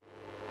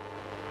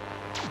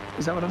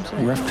Is that what I'm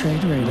saying? Rough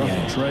Trade Radio.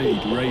 Rough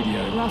Trade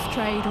Radio. Rough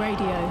Trade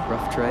Radio.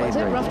 Rough Trade What is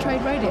it? Radio. Rough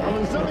Trade Radio.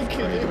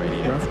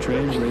 Rough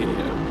Trade Radio.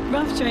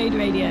 Rough Trade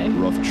Radio.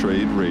 Rough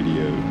Trade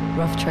Radio.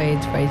 Rough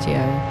Trade Radio.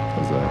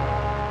 How's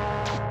that?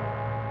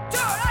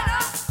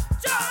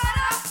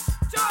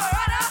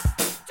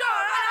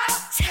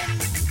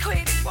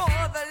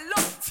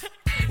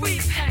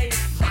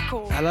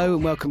 Hello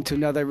and welcome to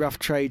another Rough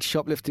Trade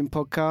Shoplifting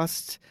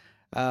podcast.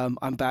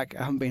 I'm back.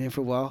 I haven't been here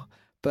for a while,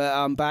 but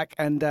I'm back.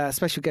 And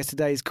special guest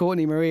today is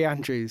Courtney Marie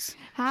Andrews.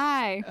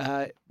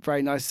 Hi.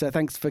 Very nice.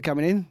 Thanks for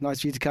coming in.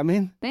 Nice for you to come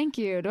in. Thank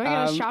you. Do I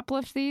get to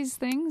shoplift these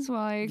things while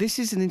I... This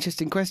is an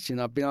interesting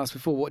question. I've been asked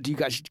before. What do you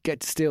actually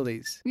get to steal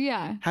these?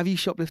 Yeah. Have you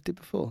shoplifted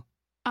before?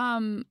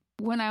 When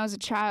I was a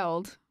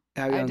child,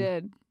 I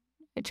did.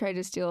 I tried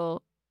to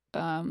steal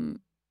a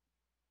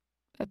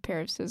pair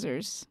of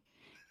scissors,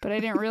 but I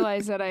didn't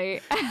realize that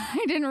I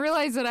didn't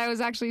realize that I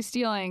was actually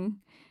stealing.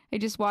 I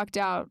just walked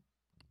out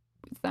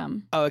with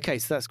them. Oh, okay.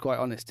 So that's quite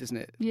honest, isn't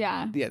it?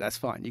 Yeah. Yeah, that's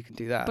fine. You can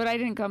do that. But I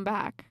didn't come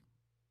back.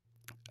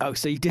 Oh,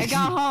 so you did. I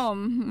got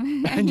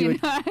home and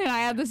I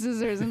had the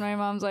scissors, and my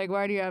mom's like,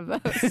 "Why do you have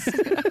those?"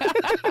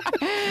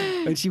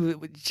 And she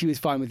was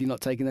fine with you not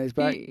taking those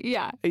back.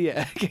 Yeah.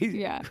 Yeah. Okay.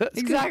 Yeah. That's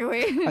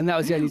exactly. Good. And that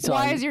was the only time.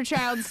 Why is your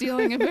child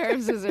stealing a pair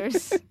of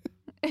scissors?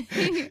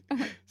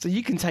 So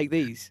you can take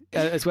these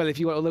as well if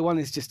you want. Although one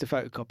is just a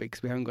photocopy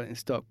because we haven't got it in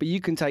stock. But you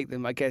can take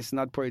them, I guess,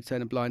 and I'd probably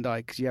turn a blind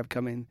eye because you have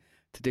come in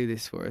to do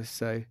this for us.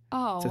 So,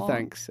 well,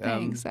 thanks.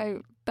 Thanks.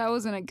 That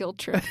wasn't a guilt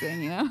trip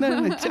thing, you know.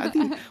 No, I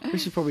think we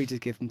should probably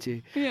just give them to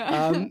you.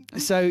 Yeah.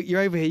 So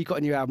you're over here. You've got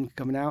a new album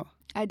coming out.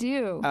 I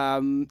do.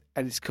 And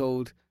it's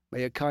called "May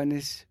Your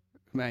Kindness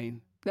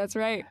Remain." That's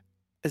right.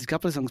 There's a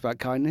couple of songs about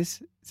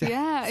kindness.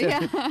 Yeah.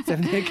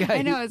 Okay.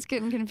 I know it's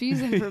getting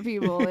confusing for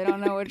people. They don't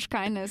know which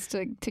kindness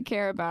to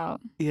care about.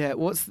 Yeah.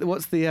 What's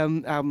the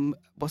album?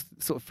 What's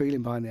the sort of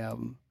feeling behind the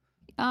album?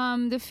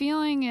 The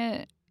feeling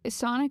is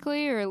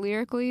sonically or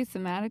lyrically,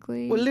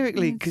 thematically. Well,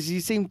 lyrically, because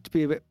you seem to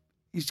be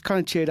you kind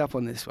of cheered up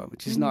on this one,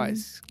 which is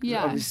nice.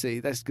 Yeah. Obviously,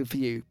 that's good for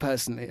you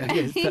personally. I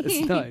guess that's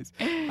nice.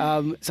 So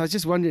I was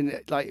just wondering,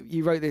 like,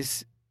 you wrote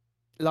this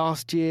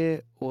last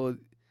year or?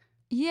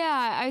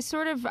 Yeah,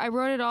 I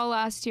wrote it all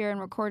last year and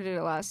recorded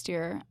it last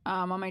year.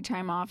 On my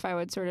time off, I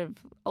would sort of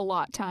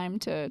allot time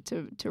to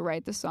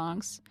write the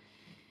songs.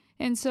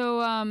 And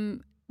so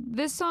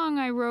this song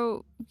I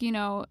wrote,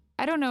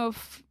 I don't know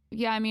if,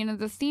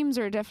 the themes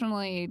are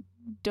definitely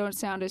don't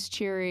sound as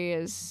cheery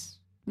as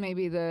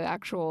maybe the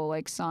actual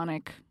like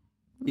sonic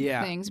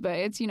things, but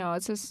it's,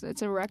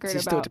 it's a record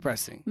about still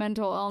depressing.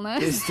 Mental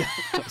illness.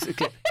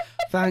 Okay.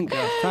 Thank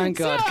God.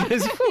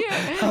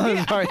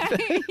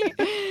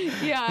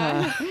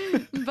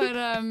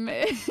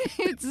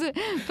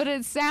 But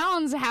it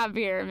sounds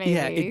happier. Maybe.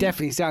 Yeah, it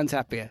definitely sounds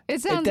happier.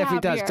 It definitely happier.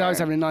 Does. 'Cause I was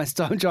having a nice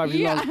time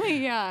driving along.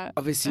 Yeah.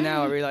 Obviously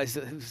now I realise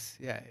that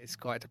it's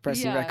quite a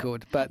depressing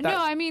record. But there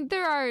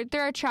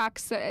are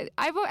tracks that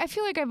I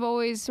feel like I've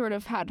always sort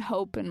of had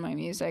hope in my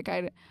music.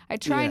 I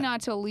try not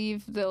to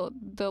leave the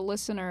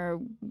listener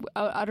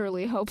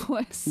utterly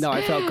hopeless. No,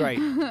 I felt great.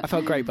 I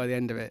felt great by the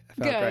end of it. I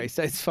felt great.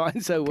 So it's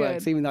fine. So it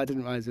works. Even though I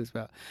didn't realise it was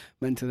about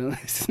mental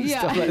illness and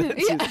stuff like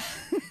that.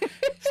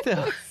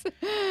 Still.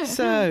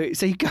 So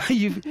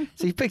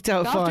you picked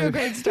out Off 5. to a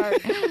great start.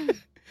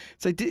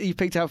 So you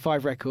picked out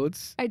 5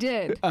 records. I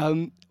did.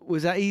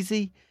 Was that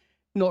easy?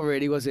 Not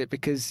really, was it?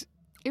 Because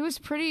it was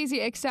pretty easy,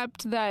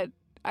 except that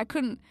I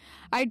couldn't.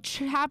 I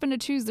happened to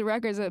choose the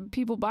records that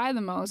people buy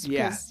the most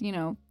because they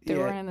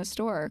weren't in the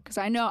store. Because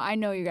I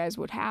know you guys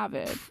would have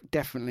it.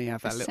 Definitely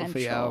have that Essential. Little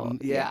Feat album.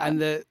 Yeah,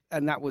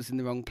 and that was in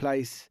the wrong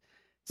place.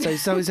 So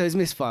it's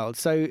misfiled.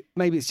 So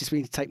maybe it's just we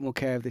need to take more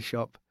care of the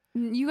shop.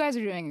 You guys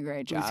are doing a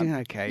great job. You're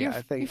doing okay.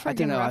 I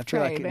don't know. I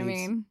feel like it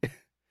needs...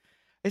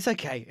 It's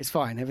okay. It's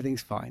fine.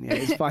 Everything's fine. Yeah,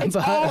 it's fine. It's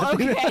all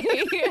okay.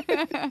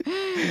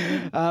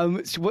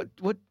 So what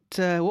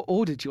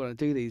order do you want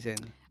to do these in?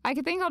 I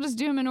think I'll just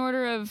do them in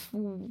order of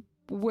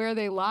where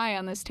they lie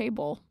on this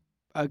table.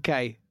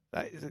 Okay,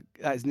 that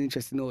is an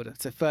interesting order.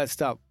 So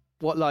first up,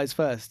 what lies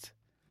first?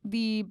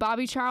 The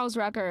Bobby Charles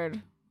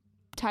record,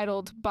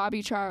 titled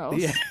Bobby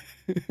Charles. Yeah,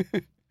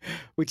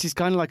 which is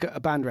kind of like a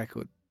band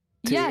record.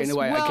 Yes, in a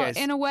way, I guess.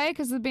 in a way,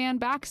 because the band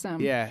backs them.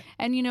 Yeah.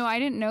 And, I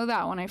didn't know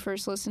that when I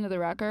first listened to the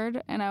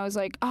record. And I was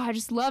like, I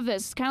just love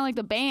this. It's kind of like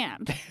the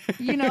band.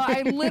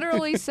 I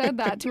literally said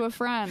that to a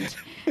friend.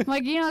 I'm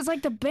like, it's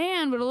like the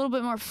band, but a little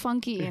bit more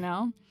funky,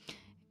 And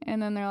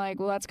then they're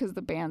like, well, that's because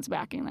the band's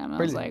backing them. And I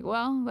was like,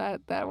 well,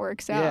 that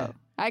works out. Yeah.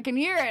 I can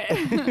hear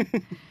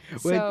it.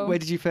 Where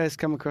did you first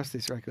come across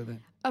this record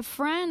then? A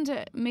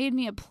friend made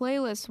me a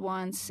playlist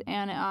once,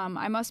 and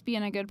I Must Be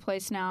in a Good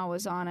Place Now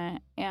was on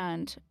it.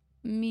 And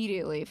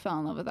immediately fell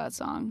in love with that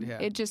song. Yeah.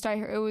 It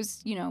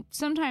was,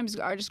 sometimes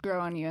artists grow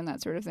on you and that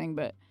sort of thing,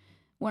 but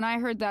when I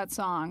heard that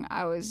song,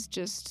 I was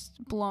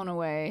just blown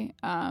away.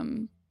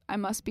 I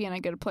Must Be in a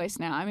Good Place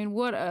Now. I mean,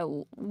 what a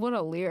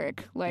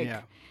lyric. Like,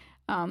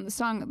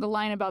 the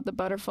line about the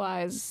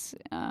butterflies,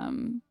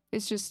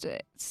 it's just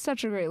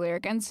such a great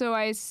lyric. And so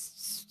I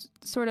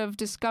sort of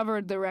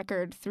discovered the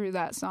record through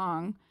that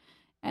song.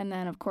 and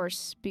then of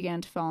course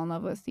began to fall in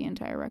love with the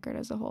entire record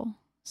as a whole.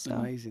 So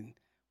Amazing.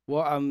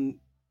 What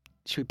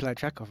should we play a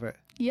track of it?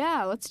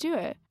 yeah, let's do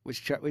it.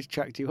 Which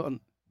track do you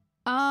want?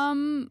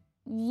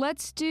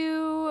 Let's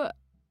do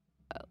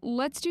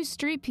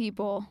Street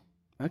People.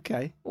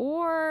 Okay.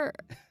 Or,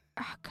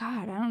 oh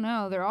God, I don't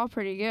know. They're all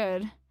pretty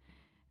good.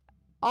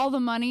 All the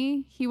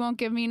Money, He Won't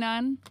Give Me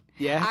None.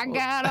 Yeah. I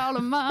got all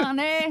the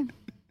money,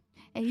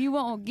 and He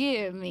Won't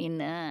Give Me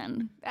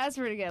None. That's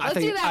pretty good. Let's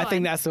do that one. I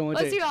think that's the one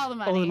we'll Let's do. do All the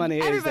Money. All the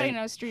Money. Everybody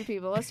knows Street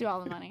People. Let's do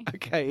All the Money.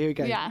 Okay, here we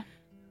go. Yeah.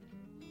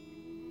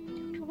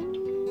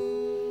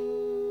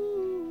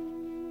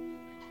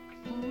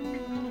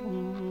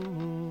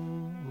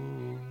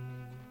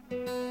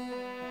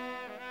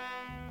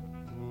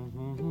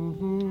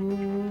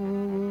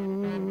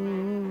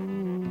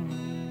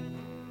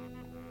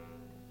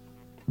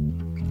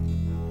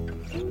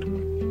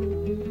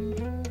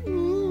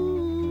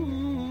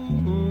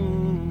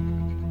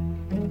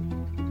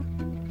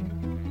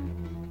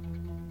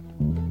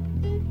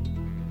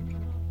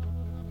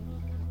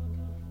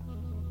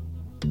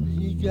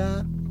 He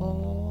got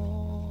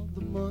all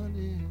the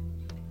money.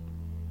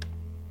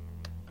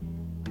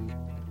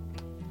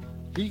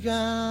 He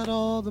got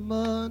all the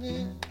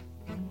money.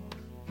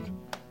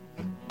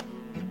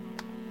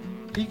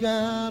 He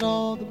got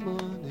all the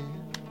money,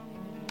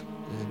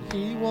 and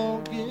he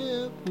won't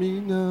give me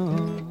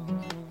none.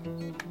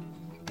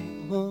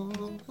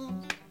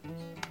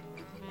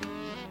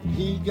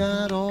 He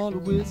got all the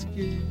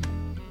whiskey.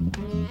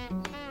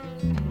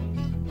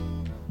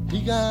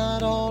 He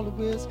got all the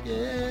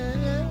whiskey.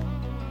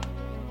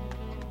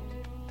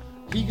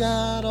 He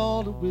got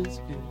all the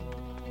whiskey,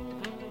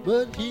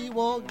 but he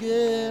won't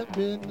give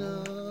me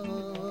none.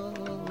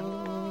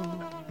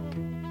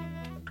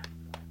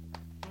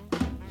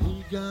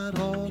 He got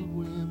all the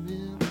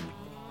women.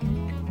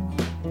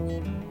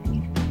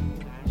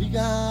 He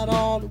got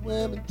all the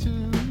women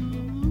too.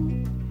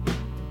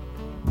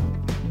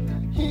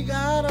 He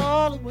got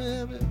all the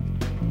women,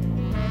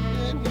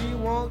 and he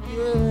won't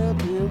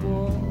give me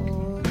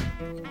one.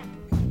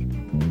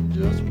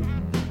 Just one.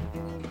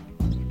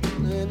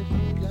 And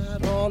he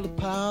got all the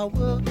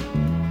power.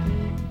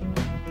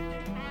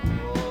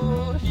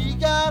 Oh, he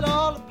got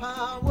all the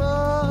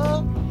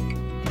power.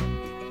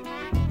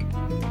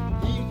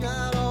 He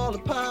got all the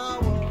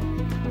power,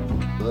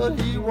 but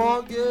he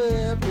won't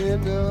give me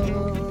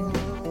none.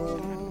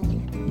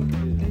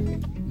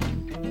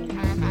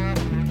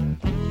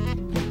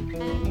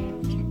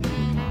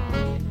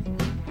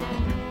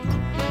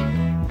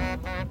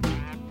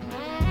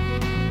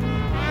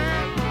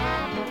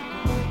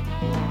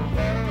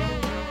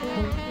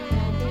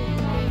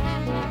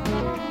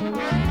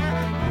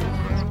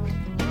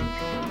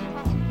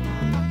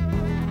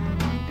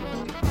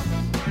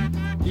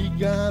 He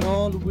got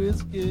all the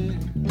whiskey.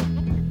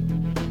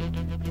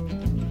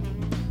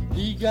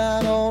 He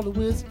got all the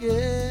whiskey.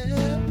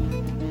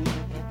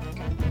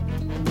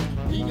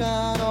 He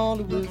got all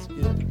the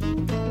whiskey,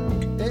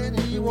 and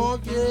he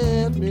won't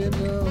give me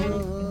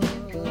none.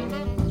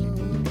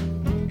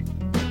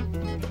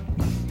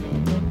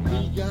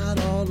 He got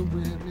all the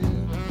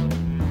women.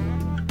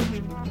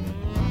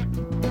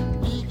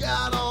 He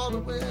got all the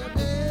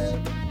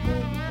women.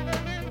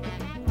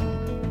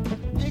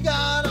 He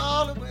got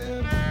all the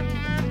women,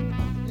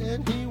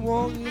 and he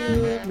won't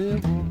give me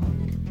one.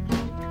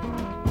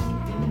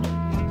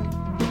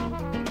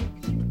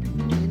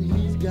 And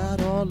he's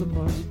got all the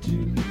money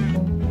too.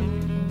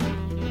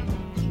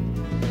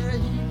 Yeah,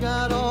 he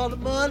got all the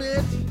money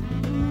too.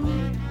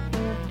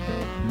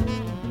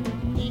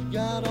 He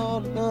got all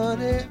the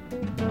money.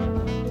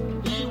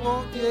 He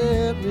won't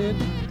give me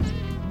none.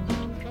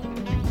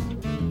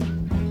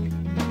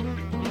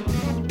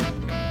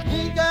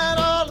 He got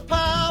all the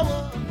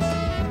power.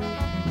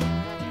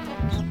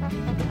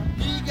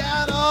 He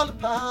got all the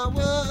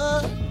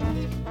power.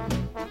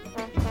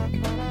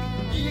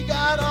 He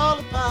got all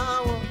the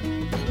power,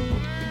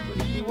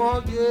 but he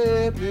won't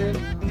give me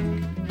none.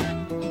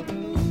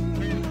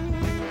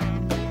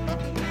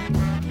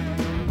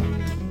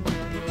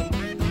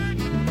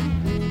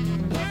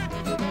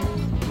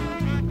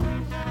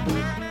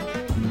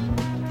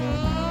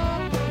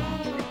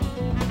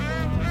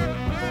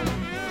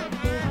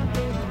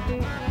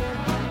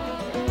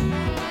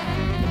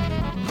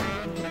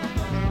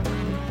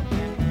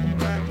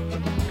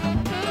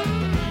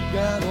 He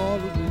got all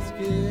the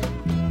whiskey.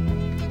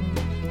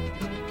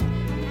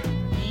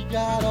 He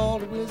got all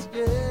the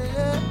whiskey.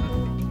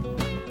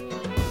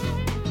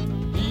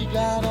 He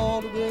got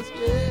all the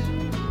whiskey,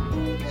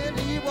 and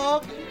he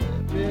won't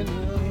give me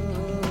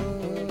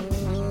none.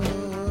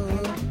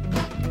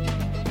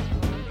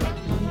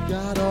 He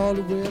got all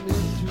the women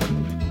too.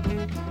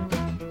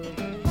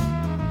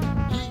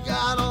 He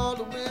got all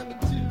the women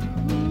too.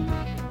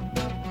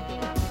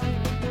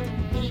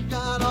 He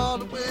got all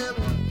the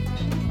women,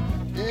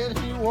 and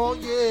he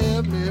won't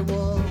give me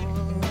one.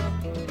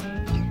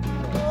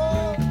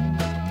 Oh,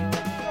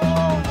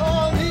 oh,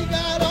 oh, he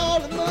got all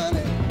the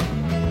money.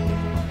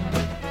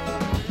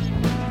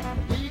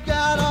 He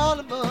got all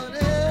the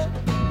money.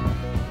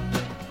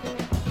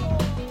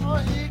 Oh,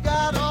 he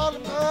got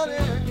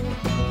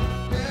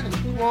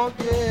won't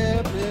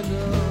give me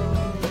love.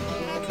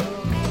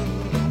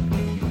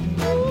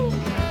 Ooh,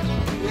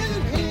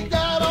 he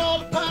got all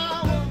the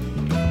power.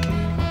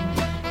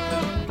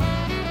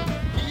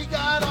 He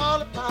got all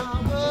the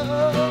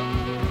power.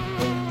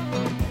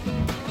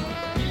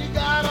 He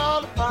got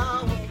all the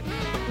power.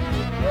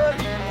 But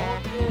he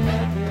won't give me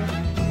love.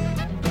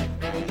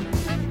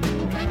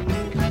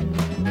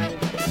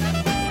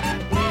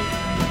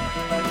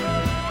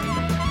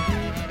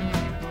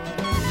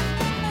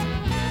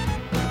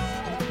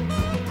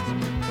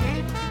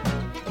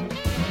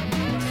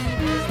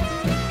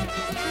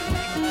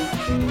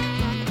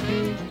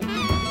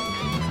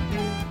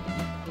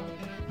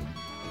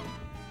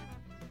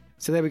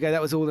 So there we go.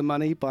 That was All the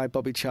Money by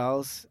Bobby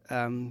Charles.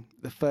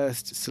 The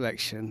first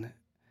selection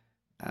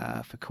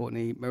for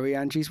Courtney Marie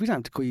Andrews. We don't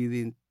have to call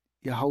you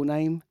your whole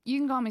name. You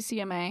can call me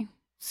CMA.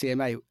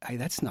 CMA. Hey,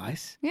 that's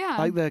nice. Yeah.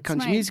 Like the it's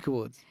Country my- Music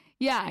Awards.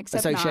 Yeah,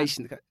 except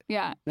Association. not.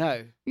 Yeah.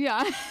 No.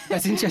 Yeah.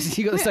 That's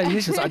interesting. You got the same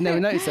initials. I'd never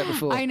noticed that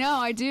before. I know,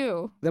 I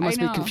do. That must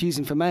I be know.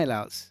 confusing for mail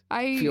outs.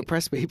 For your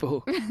press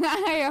people.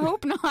 I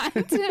hope not.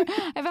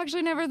 I've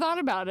actually never thought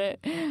about it.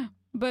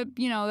 But,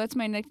 you know, that's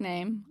my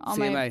nickname.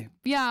 CMA.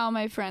 All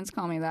my friends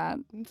call me that.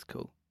 That's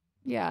cool.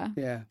 Yeah.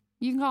 Yeah.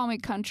 You can call me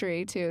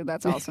Country, too.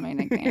 That's also my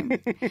nickname.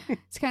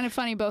 It's kind of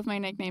funny. Both my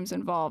nicknames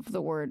involve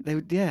the word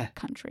Yeah.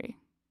 country.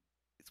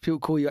 People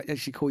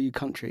actually call you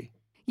Country.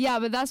 Yeah,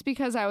 but that's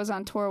because I was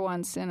on tour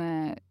once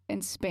in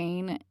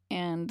Spain,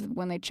 and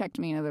when they checked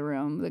me into the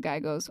room, the guy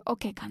goes,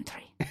 "Okay,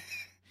 Country."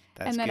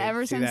 That's and then good.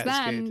 ever See, since that's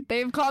then, good.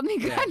 they've called me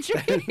Yeah,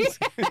 Country.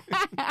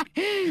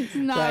 It's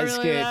not That's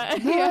really good.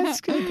 that. No, Yeah. that's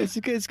good.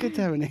 It's good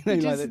to have a nickname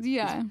like Just- that.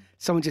 yeah.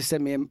 Someone just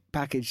sent me a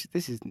package.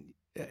 This is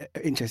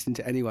interesting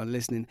to anyone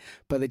listening,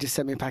 but they just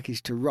sent me a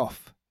package to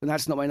Roth. And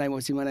that's not my name.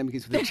 Obviously, my name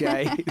begins with a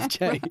J. It's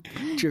J.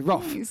 To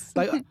Roth. Nice.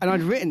 Like, and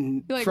I'd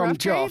written You like from Rough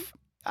Trade? Joff.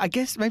 I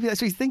guess maybe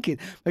that's what he's thinking.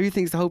 Maybe he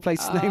thinks the whole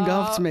place is named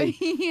after me.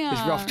 Yeah.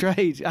 It's Rough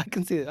Trade. I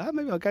can see it. Oh,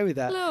 maybe I'll go with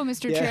that. Hello,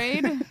 Mr. Yeah.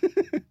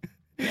 Trade.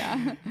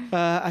 Yeah.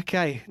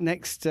 Okay,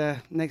 next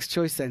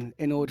choice then,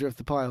 in order of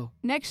the pile.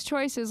 Next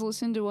choice is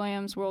Lucinda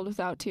Williams' World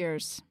Without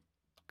Tears.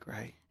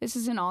 Great. This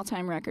is an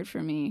all-time record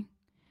for me.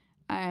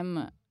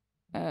 I'm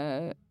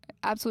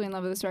absolutely in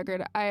love with this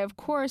record. I, of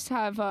course,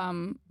 have...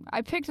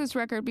 I picked this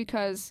record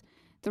because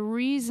the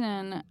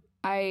reason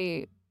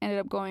I ended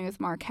up going with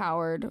Mark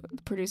Howard,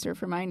 the producer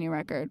for my new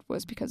record,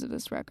 was because of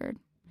this record.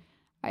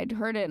 I'd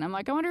heard it, and I'm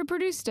like, I wonder who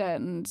produced it,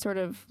 and sort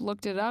of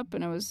looked it up,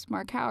 and it was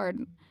Mark Howard.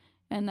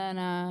 And then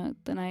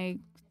I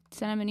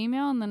sent him an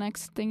email, and the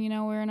next thing you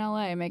know, we're in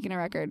LA making a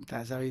record.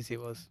 That's how easy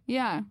it was.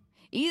 Yeah.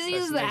 Easy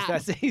as that.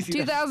 That's easy.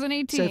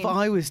 2018. So if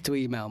I was to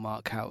email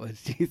Mark Howard,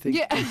 do you think?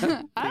 Yeah.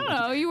 I don't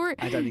know. You were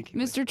I don't think he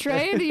would. Mr.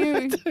 Trade. You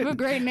have a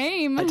great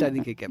name. I don't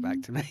think he'd get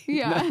back to me.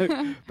 Yeah.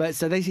 No. But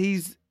so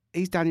he's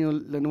Daniel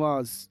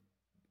Lenoir's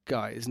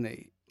guy, isn't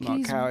he? Mark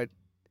He's- Howard.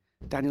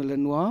 Daniel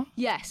Lenoir?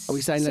 Yes. Are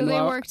we saying so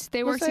Lenoir?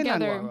 they worked Say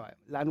together. Lanois, right?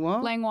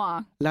 Lanois?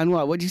 Langlois.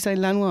 Lanois. What did you say?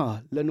 Lanois.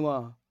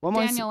 Lenoir. What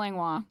am Daniel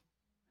Langlois.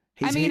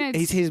 He's, I mean,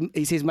 he's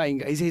his main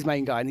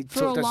guy, and he For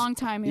sort a of does, long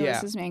time, he yeah.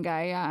 was his main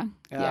guy.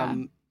 Yeah.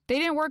 They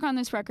didn't work on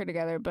this record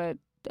together, but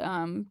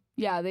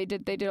yeah, they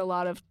did a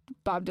lot of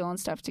Bob Dylan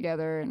stuff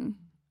together, and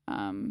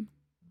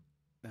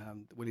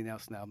Willie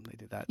Nelson album. They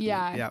did that.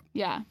 yeah.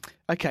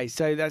 Okay,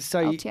 so that's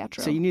El so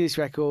Teatro. you knew this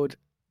record,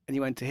 and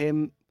you went to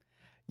him.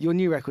 Your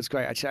new record's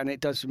great, actually, and it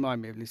does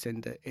remind me of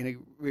Lucinda in a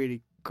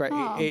really great.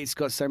 Aw. It's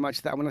got so much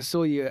of that. When I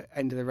saw you at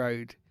End of the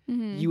Road,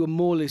 Mhm. you were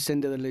more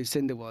Lucinda than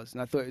Lucinda was,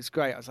 and I thought it was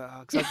great. I was like, oh,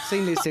 because I've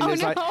seen Lucinda. Oh,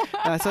 It's like,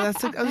 no. so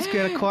that was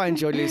good. I quite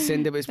enjoyed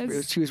Lucinda, but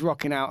That's- she was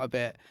rocking out a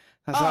bit.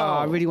 I was like,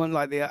 I Oh. really want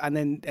like the,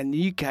 and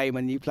you came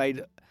and you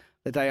played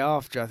the day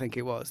after, I think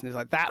it was, and it was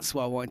like that's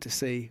what I wanted to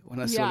see when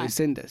I saw Yeah.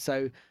 Lucinda.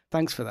 So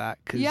thanks for that.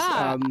 'Cause,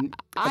 Yeah,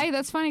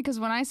 that's funny because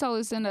when I saw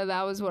Lucinda,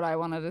 that was what I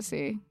wanted to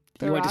see.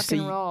 The you rock wanted to see,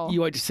 and roll. You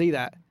wanted to see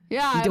that.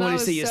 Yeah, You don't that want to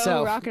was see so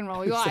yourself. rock and roll.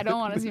 Well, I don't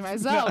want to see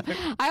myself.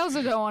 I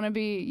also don't want to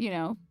be,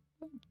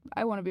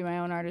 I want to be my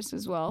own artist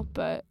as well.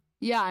 But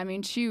yeah, I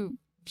mean,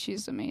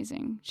 she's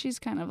amazing. She's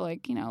kind of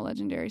like, a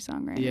legendary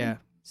songwriter. Yeah.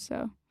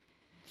 So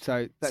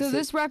So that's it.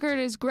 this record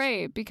is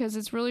great because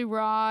it's really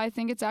raw. I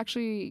think it's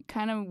actually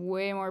kind of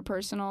way more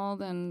personal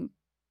than,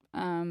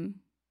 even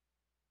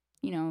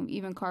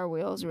Car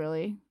Wheels,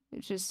 really.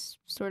 It's just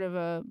sort of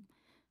a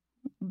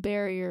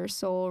bare your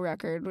soul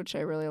record, which I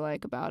really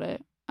like about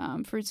it.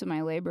 Fruits of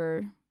My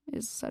Labor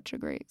is such a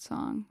great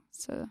song.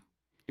 So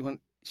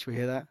Should we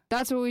hear that?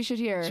 that's what we should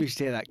hear. Should we just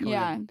hear that? Come on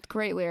Yeah, then.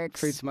 great lyrics.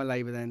 Fruits of My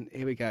Labour then.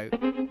 Here we go.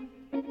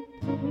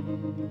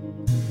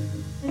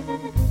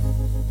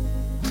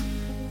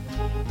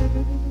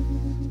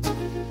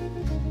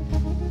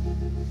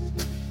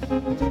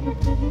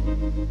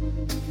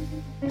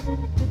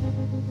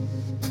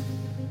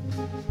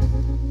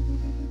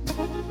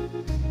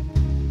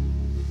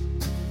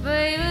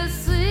 Baby,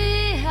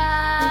 see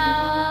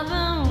how I've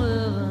been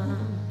living.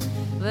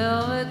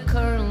 Velvet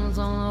curtains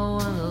on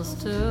the windows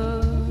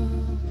too.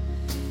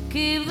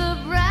 Keep the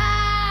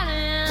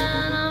bright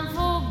and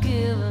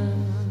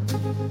unforgiving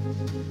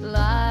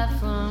light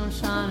from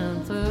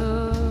shining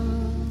through.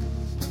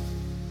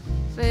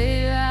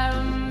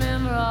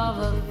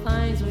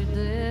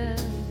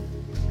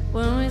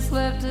 when we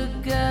slept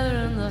together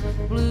in the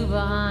blue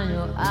behind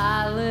your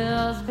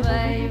eyelids,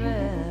 baby.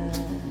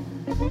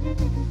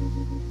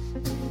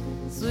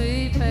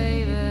 Sweet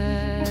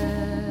baby,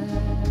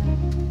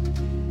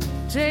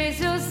 chase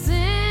your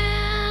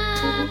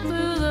sin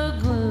through the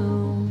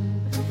gloom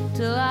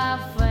till I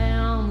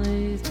found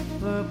these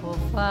purple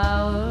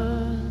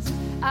flowers.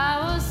 I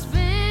was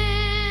spin,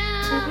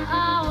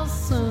 I was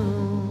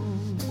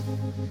soon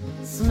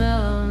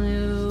smelling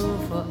you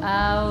for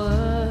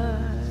hours.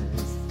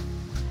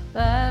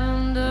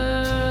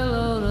 Lavender,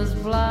 lotus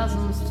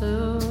blossoms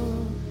too.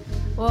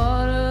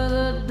 Water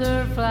the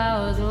dirt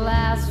flowers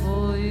last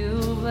for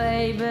you,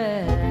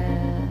 baby.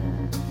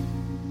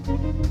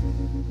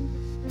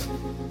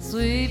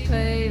 Sweet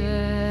baby.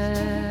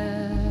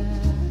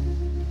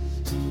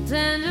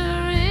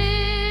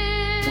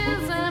 Tangerines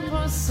and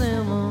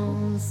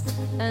persimmons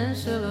and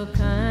sugar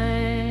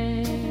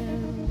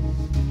cane.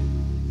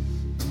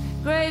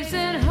 Grapes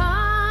and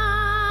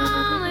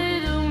honey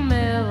to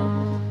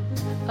melon,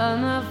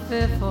 enough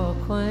fit for a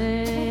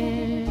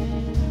queen.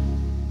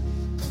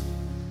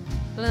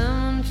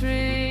 Lemon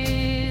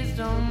trees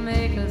don't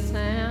make a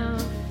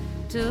sound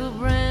till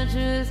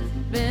branches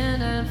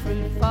bend and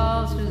fruit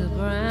falls to the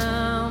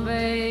ground,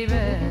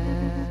 baby.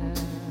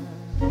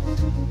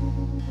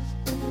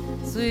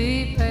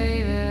 Sweet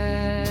baby.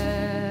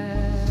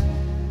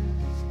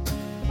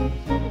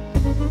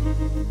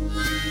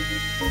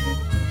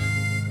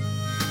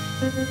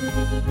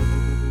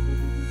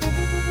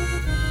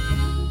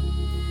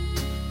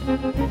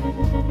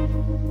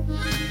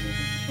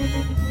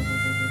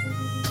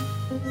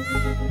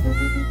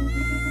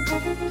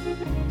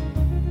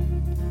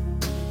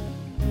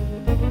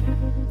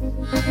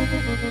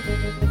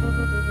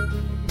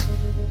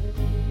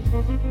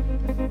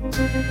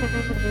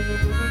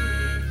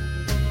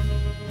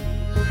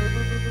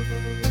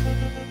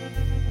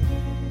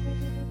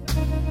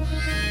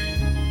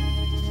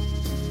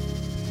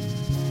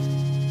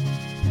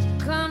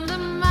 Come to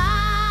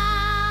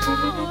my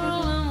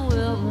world and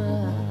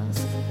wilderness,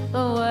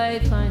 the way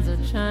things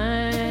have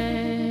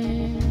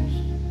changed.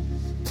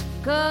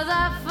 'Cause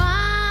I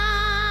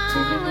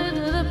finally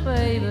did it,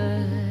 baby.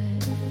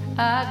 I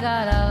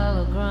got out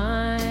of the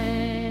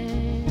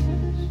grange,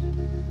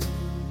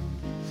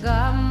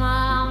 got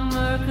my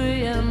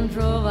Mercury and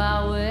drove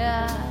out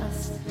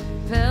west,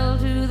 pedal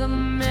to the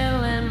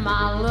middle and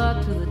my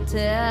luck to the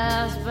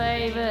test,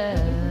 baby.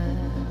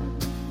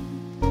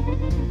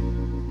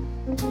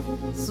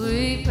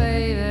 Sweet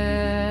baby,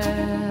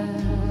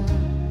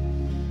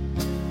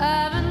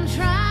 I've been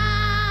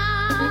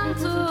trying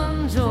to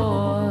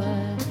enjoy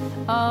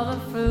all the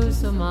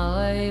fruits of my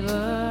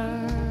labor.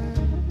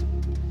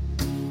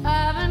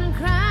 I've been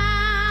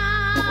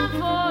crying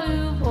for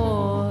you,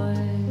 boy,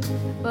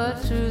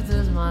 but truth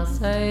is my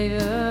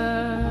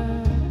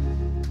savior.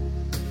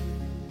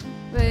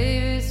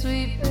 Baby,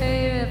 sweet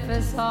baby, if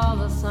it's all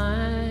the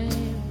same,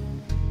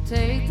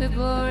 take the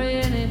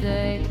glory any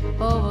day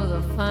over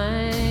the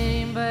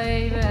fame,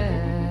 baby.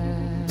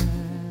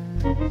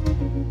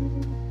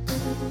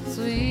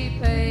 Sweet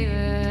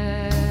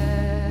baby,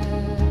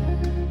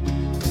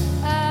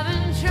 I've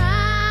been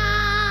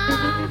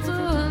trying to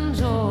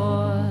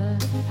enjoy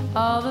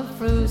all the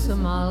fruits of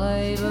my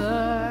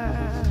labor.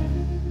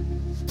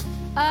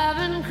 I've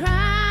been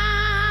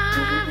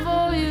crying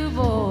for you,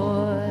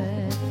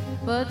 boy,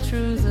 but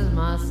truth is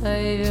my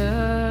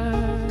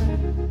savior.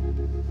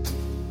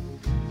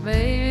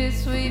 Baby,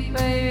 sweet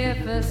baby,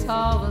 if it's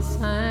all the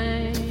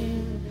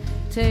same,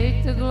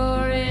 take the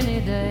glory any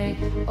day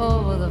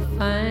over the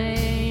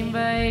fame,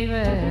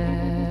 baby.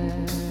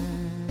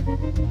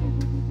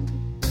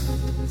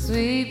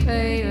 Sweet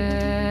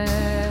baby.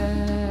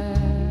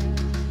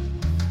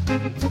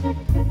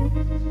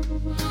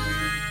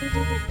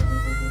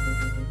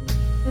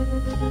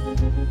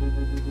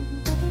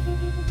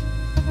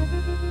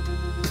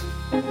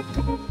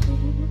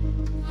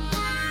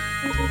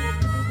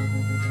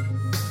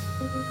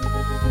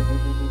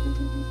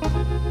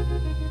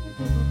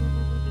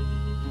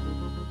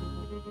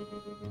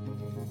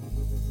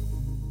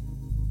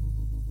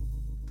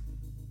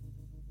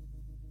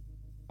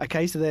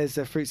 Okay, so there's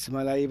Fruits of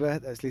My Labour.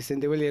 That's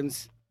Lucinda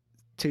Williams.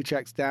 2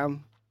 tracks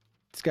down.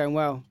 It's going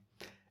well.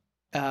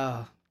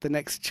 The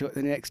next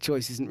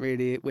choice isn't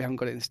really, we haven't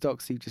got it in stock,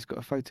 so you've just got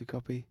a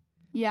photocopy.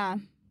 Yeah,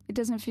 it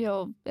doesn't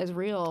feel as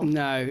real.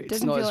 No,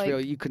 it's not as feel real.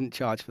 like You couldn't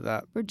charge for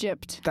that. We're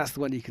gypped. That's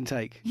the one you can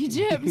take. You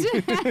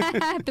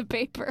gypped the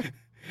paper.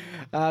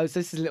 So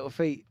this is Little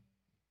Feat,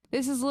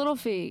 This is Little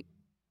Feat.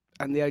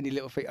 and the only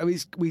Little Feat. I mean,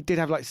 we did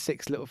have like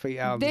 6 Little Feat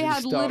albums. They in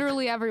had stock,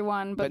 literally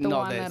everyone but the not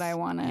one this. that I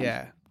wanted.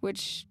 Yeah.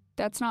 Which,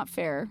 that's not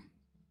fair.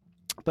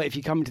 But if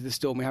you come into the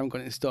store and we haven't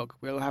got it in stock,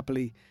 we'll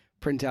happily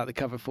print out the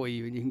cover for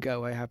you and you can go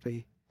away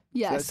happy.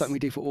 Yes. So that's something we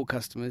do for all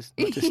customers,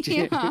 not just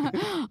you. Yeah.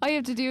 All you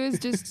have to do is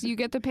just, you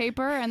get the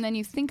paper and then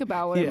you think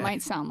about what it Yeah.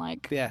 might sound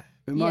like. Yeah,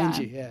 remind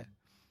Yeah. you,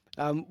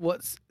 yeah.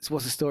 What's the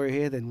story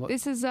here then?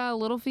 This is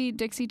Little Feat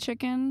Dixie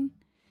Chicken.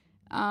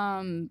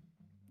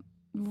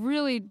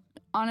 Really,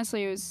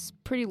 honestly, it was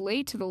pretty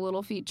late to the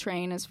Little Feat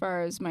train as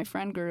far as my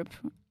friend group.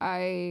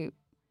 I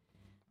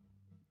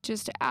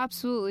just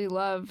absolutely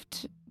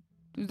loved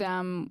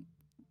them.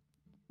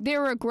 They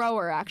were a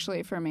grower,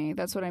 actually, for me.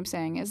 That's what I'm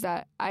saying, is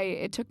that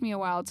it took me a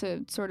while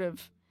to sort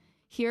of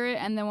hear it,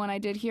 and then when I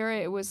did hear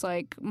it, it was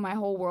like my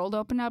whole world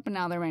opened up, and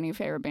now they're my new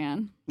favorite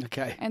band.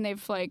 Okay. And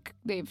they've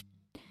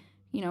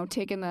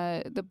taken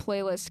the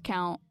playlist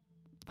count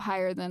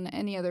higher than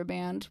any other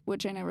band,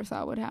 which I never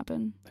thought would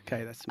happen.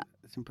 Okay, that's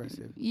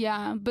impressive.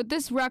 Yeah, but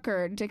this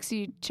record,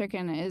 Dixie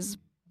Chicken, is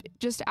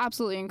just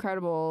absolutely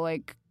incredible.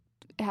 Like,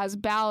 it has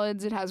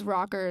ballads, it has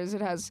rockers,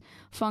 it has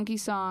funky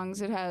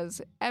songs, it has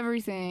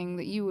everything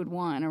that you would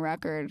want in a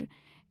record.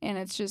 And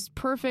it's just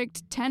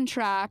perfect, 10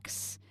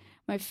 tracks.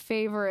 My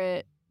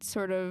favorite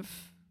sort of,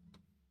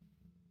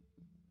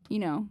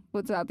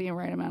 without the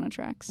right amount of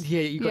tracks.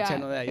 Yeah, you got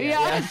 10 on there. Yeah.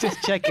 I was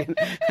just checking.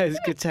 It's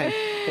a good 10.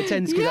 A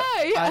 10's good.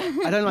 Yeah.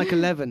 I don't like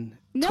 11.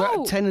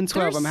 No, 10 and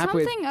 12 I'm happy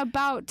with. There's something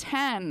about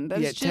 10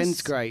 that's just...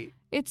 10's great.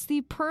 It's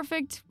the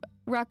perfect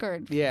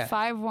record. Yeah.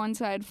 5 one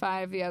side,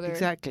 5 the other.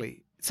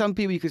 Exactly. Some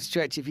people you could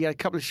stretch. If you had a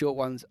couple of short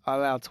ones, I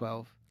allow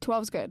 12.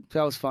 12's good.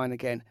 12's fine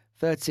again.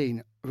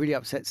 13 really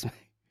upsets me.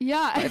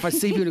 Yeah. If I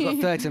see people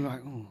who've got 13, I'm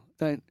like, oh,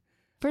 don't.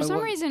 For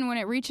some reason, when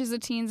it reaches the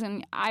teens,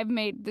 and I've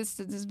made this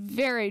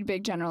very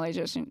big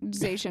generalization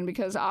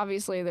because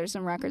obviously there's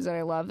some records that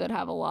I love that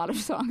have a lot of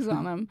songs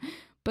on them,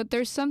 but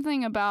there's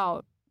something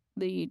about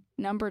the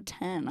number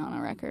 10 on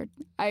a record.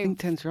 I think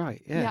 10's right.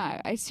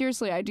 Yeah.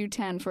 Yeah. I do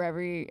 10 for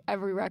every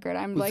record.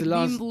 I'm Was like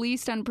the the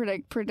least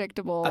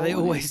unpredictable. Are they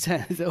always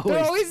 10? They're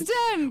always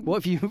 10. What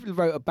if you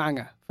wrote a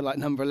banger for like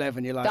number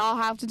 11? You're like, I'll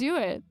have to do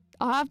it.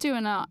 I'll have to,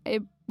 and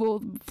it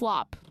will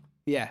flop.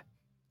 Yeah.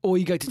 Or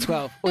you go to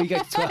 12. And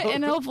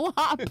it'll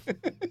flop.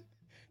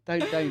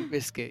 Don't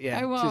risk it. Yeah.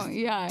 I won't. Just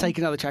yeah. take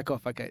another track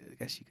off. I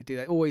guess you could do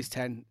that. Always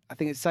 10. I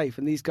think it's safe.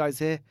 And these guys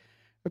here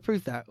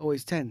approve that.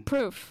 Always 10.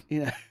 Proof.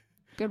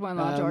 Good one,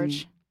 Law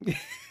George.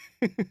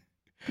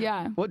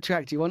 Yeah. What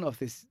track do you want off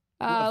this?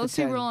 Let's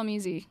do Roll 'Em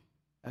Easy.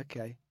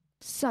 Okay.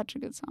 Such a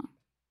good song.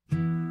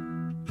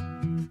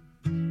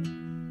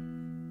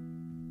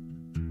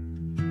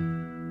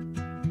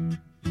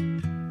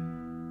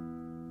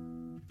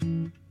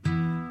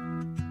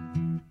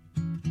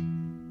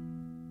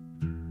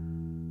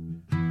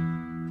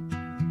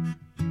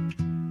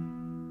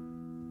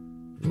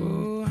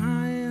 Oh,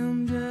 I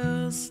am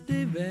just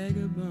a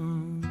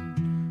vagabond,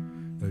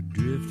 a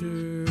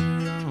drifter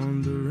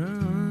on the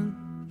run,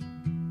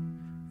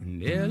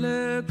 an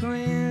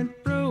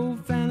eloquent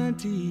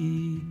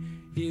profanity,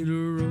 it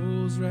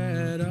rolls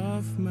right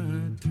off my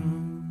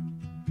tongue.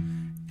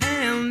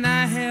 And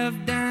I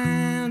have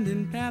dined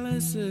in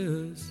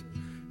palaces,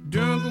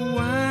 drunk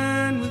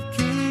wine with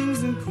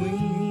kings and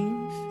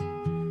queens,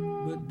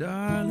 but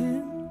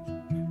darling,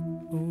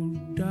 oh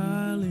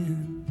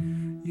darling,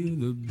 you're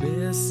the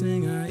best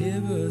thing I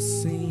ever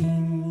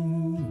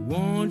seen.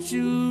 Won't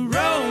you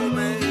roll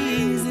me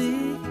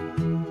easy?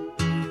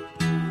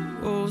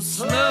 Oh,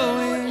 slow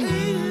and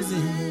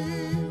easy.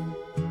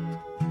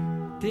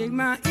 Take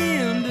my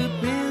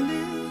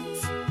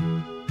independence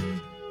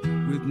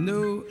with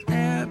no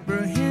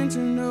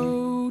apprehension,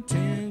 no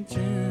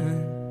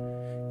tension.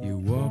 You're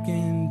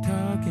walking,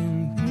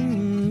 talking,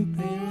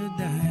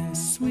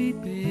 paradise,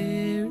 sweet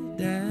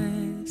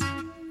paradise.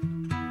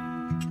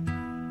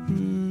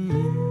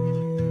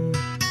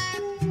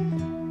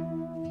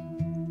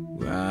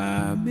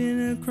 I've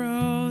been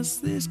across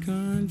this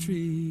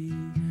country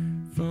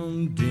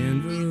from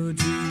Denver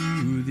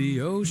to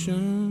the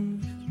ocean,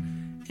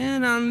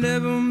 and I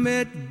never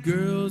met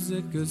girls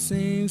that could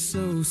sing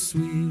so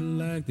sweet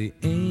like the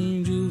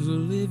angels who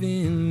live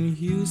in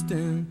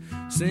Houston,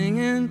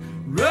 singing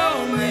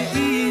roll me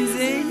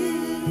easy,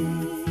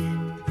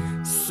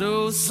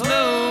 so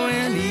slow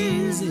and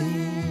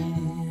easy.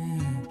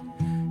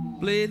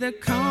 Play the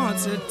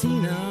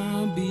concertina,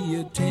 I'll be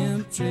your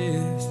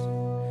temptress,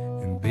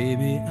 and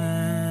baby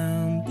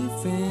I'm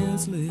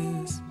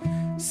defenseless,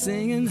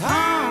 singing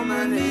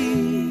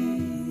harmony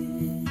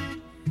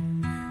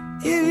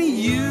in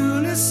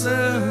unison,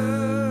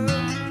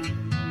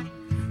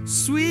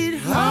 sweet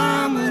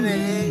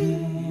harmony.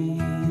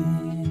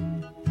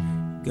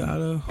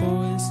 Gotta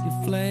hoist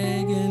your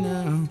flag and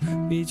I'll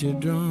beat your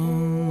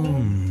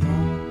drum.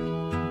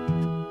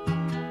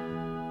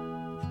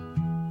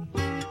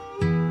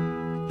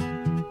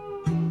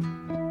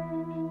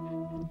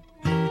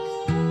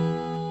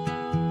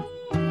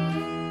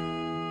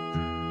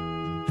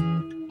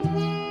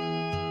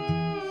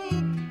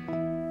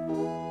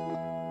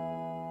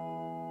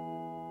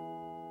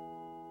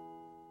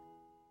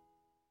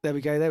 There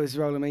we go. There was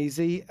Roll 'Em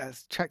Easy.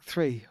 That's track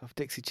 3 of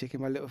Dixie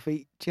Chicken, My Little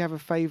Feet. Do you have a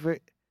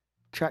favourite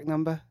track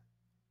number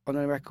on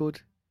a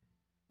record?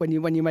 When you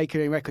make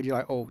a record, you're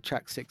like, oh,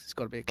 track 6 has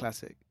got to be a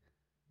classic.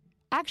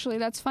 Actually,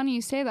 that's funny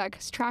you say that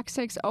because track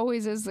 6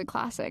 always is the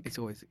classic. It's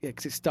always,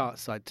 because it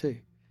starts side 2.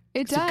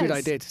 It's a good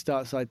idea to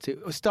start side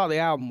 2. Or start the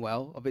album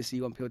well. Obviously,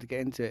 you want people to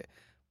get into it.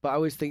 But I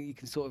always think you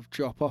can sort of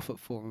drop off at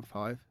 4 and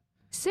 5.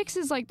 6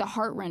 is like the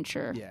heart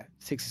wrencher. Yeah,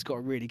 6 has got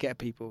to really get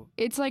people.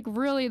 It's like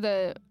really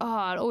it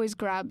always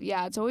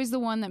it's always the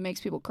one that makes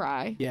people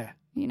cry. Yeah,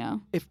 you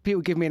know. If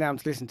people give me an album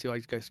to listen to, I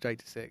just go straight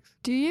to 6.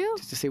 Do you?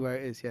 Just to see where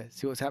it is, yeah.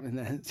 See what's happening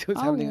there. See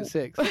what's happening at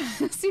 6.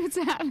 See what's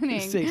happening.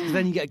 6, because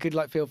then you get a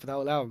good feel for the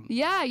whole album.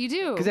 Yeah, you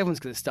do. Because everyone's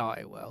going to start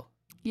it well.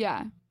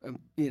 Yeah.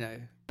 You know.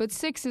 But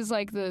 6 is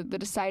like the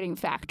deciding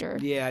factor.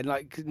 Yeah, and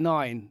like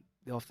 9,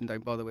 they often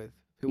don't bother with.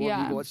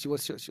 Yeah. What's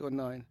your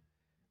 9?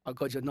 Oh,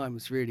 God, your 9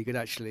 was really good,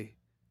 actually.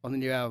 On the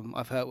new album,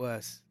 I've Heard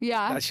Worse.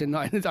 Yeah. That's your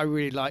 9. I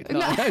really like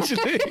 9,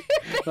 actually.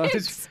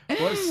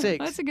 What's 6?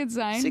 That's a good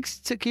sign. 6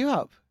 took you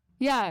up.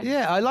 Yeah.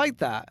 Yeah, I like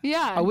that.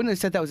 Yeah. I wouldn't have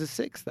said that was a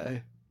 6,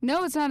 though.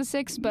 No, it's not a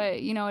 6,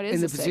 but, you know, it is In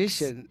the a 6.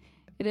 position.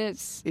 It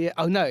is. Yeah.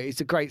 Oh, no,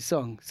 it's a great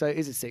song. So it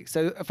is a 6.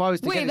 So if I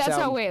was to get this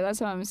album...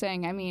 That's what I'm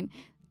saying. I mean,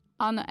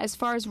 as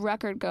far as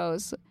record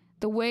goes,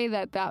 the way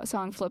that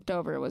song flipped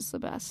over was the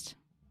best.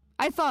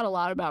 I thought a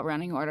lot about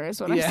running order,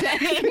 is what I'm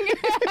saying.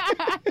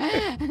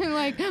 I'm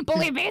like,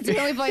 believe me, it's the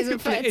only place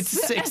it fits.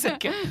 It's 6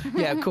 again.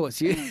 Yeah, of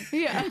course.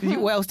 Yeah.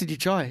 What else did you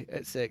try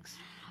at 6?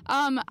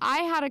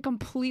 I had a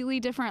completely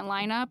different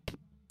lineup.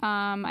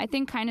 I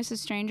think Kindness of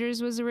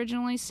Strangers was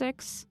originally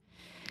 6.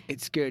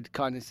 It's good.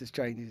 Kindness of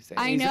Strangers.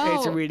 I know.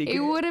 It's a really good...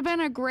 It would have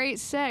been a great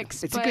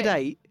 6. It's a good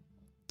 8.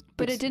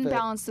 But it didn't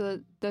balance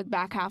the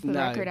back half of the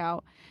record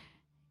out.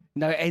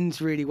 No, it ends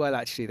really well,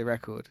 actually, the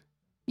record.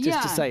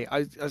 Just to say, I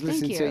was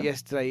listening to it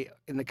yesterday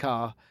in the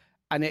car,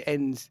 and it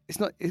ends.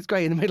 It's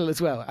great in the middle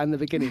as well, and the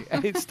beginning,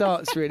 and it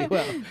starts really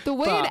well. The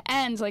way it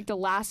ends, like the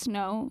last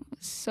note,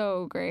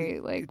 so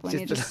great. Like when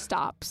it just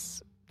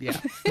stops. Yeah.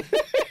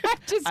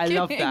 I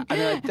love that.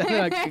 And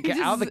then I could get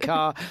out of the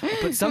car,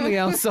 put something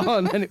else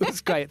on, and it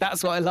was great.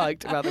 That's what I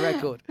liked about the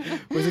record.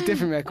 It was a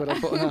different record I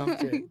put on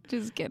after it.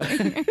 Just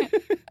kidding.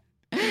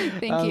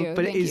 Thank you.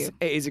 But it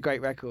is a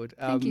great record.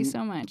 Thank you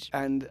so much.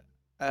 And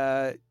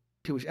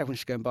everyone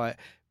should go and buy it.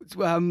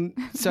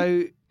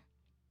 So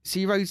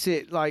you wrote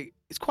it like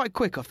it's quite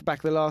quick off the back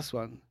of the last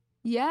one.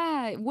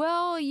 Yeah,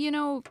 well, you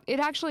know, it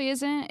actually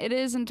isn't. It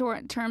is in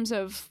terms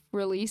of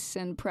release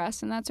and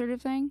press and that sort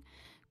of thing.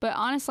 But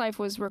Honest Life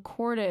was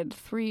recorded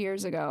 3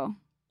 years ago.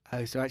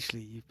 Oh, so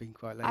actually you've been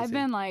quite lazy. I've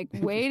been like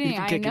waiting.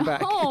 I know.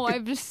 Back.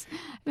 I've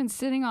been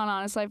sitting on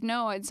Honest Life.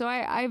 No, and so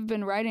I've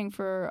been writing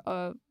for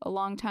a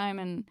long time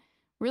and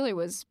really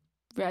was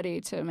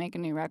ready to make a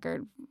new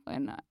record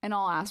in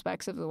all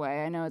aspects of the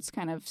way. I know it's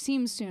kind of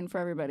seems soon for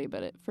everybody,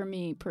 but for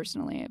me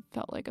personally, it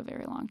felt like a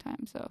very long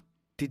time. So,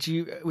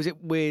 was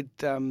it weird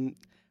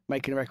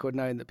making a record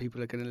knowing that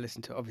people are going to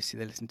listen to it? Obviously,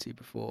 they listened to you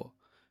before,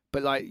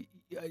 but like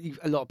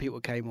a lot of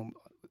people came on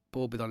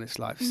board with Honest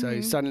Life.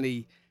 So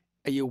suddenly,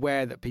 are you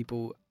aware that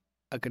people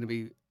are going to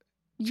be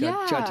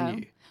judging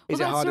you? Is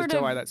it harder to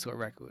write that sort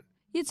of record?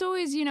 It's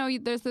always, you know,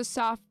 there's the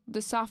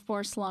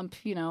sophomore slump,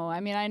 you know. I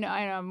mean, I know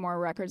I have more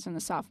records than the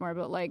sophomore,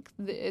 but like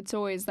it's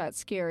always that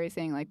scary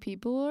thing, like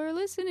people are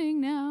listening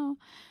now.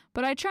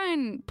 But I try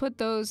and put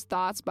those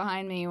thoughts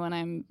behind me when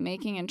I'm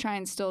making and try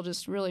and still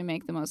just really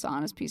make the most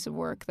honest piece of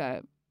work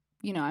that,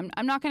 you know,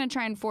 I'm not going to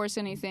try and force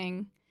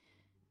anything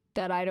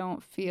that I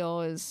don't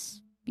feel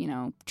is, you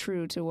know,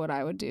 true to what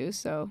I would do.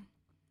 So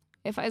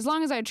as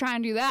long as I try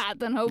and do that,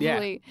 then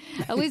hopefully,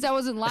 at least I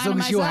wasn't lying to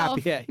myself. As long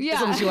as you're happy,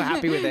 As long as you're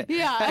happy with it.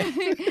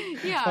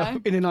 Yeah.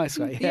 In a nice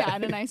way. Yeah,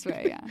 in a nice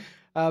way,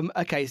 yeah.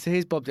 Okay, so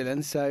here's Bob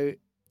Dylan. So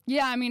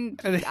yeah, I mean,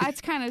 that's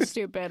kind of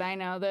stupid. I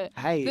know that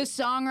the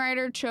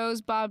songwriter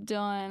chose Bob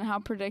Dylan. How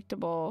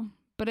predictable.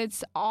 But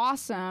it's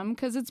awesome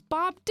because it's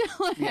Bob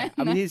Dylan. Yeah,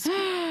 I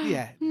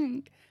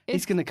mean,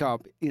 he's going to come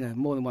up, you know,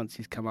 more than once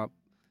he's come up,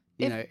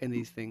 you know, in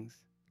these things.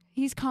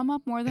 He's come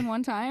up more than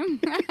one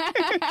time.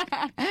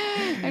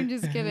 I'm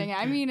just kidding.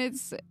 I mean,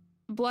 it's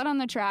Blood on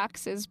the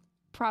Tracks is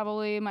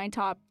probably my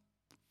top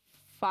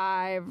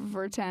 5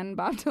 or 10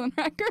 Bob Dylan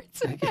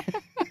records.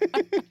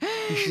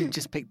 You should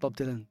just pick Bob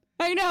Dylan.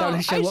 I know.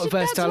 Don't show what a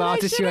versatile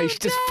artist you are. You should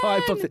just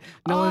find Bob Dylan.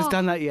 No one's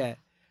done that yet.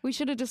 We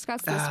should have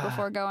discussed this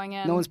before going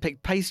in. No one's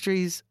picked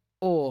Pastries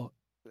or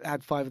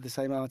had 5 of the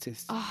same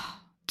artists.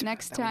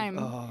 Next time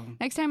I'll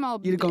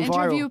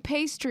interview viral.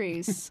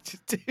 Pastries.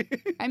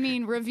 I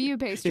mean, review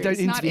Pastries, don't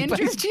not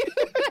interview.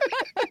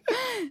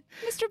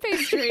 Mr.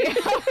 Pastry,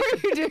 how are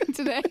you doing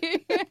today?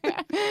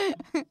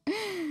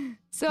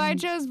 So I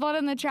chose Blood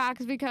on the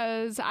Tracks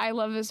because I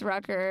love this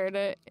record.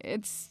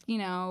 It's, you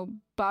know,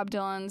 Bob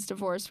Dylan's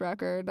divorce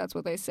record. That's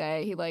what they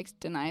say. He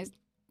denies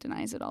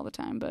it all the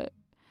time, but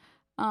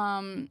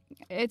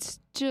it's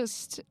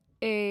just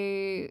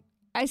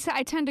I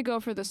tend to go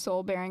for the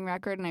soul-bearing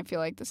record, and I feel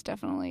like this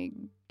definitely,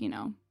 you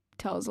know,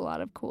 tells a lot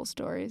of cool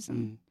stories,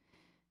 and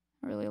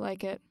I really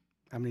like it.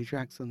 How many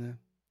tracks on there?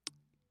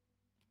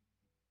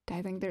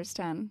 I think there's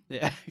 10.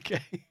 Yeah,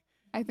 okay.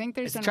 I think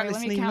there's 10. The track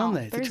Let me list count. on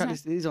there. The track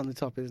list is on the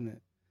top, isn't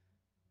it?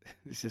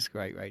 It's just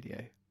great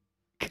radio.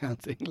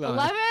 Counting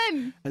live.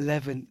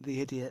 11, the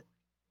idiot.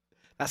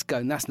 That's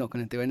going. That's not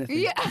going to do anything.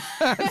 Yeah,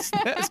 that's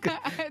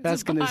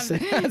going to say.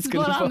 That's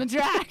going to on the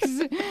tracks.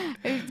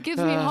 It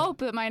gives me hope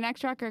that my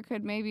next record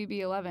could maybe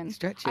be 11.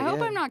 Stretch it. I hope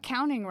I'm not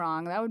counting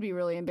wrong. That would be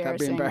really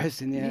embarrassing. That'd be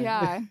embarrassing. Yeah.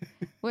 Yeah.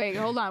 Wait,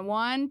 hold on.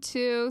 1,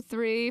 2,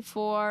 3,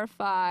 4,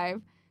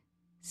 5,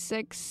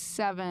 6,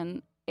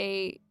 7,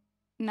 8,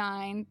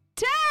 9,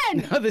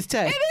 10. No, there's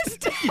 10. It is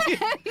 10.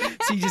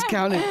 So you just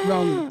counted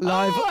wrong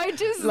live. Oh, I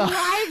just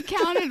live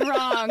counted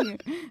wrong.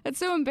 That's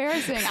so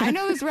embarrassing. I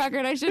know this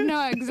record. I should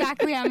know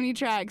exactly how many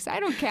tracks. I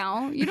don't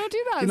count. You don't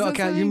do that. You're not a So count.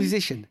 You're a something-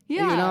 musician.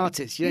 Yeah. You're an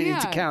artist. You don't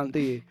need to Yeah. count, do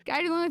you? The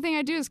only thing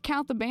I do is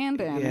count the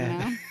band in. Yeah. You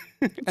know?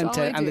 and all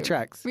I and the do.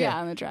 tracks. Yeah,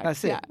 and the tracks.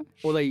 That's it. Yeah.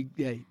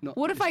 Although, not.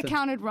 What if I just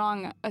counted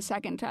wrong a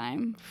second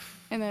time,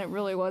 and then it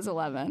really was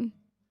 11?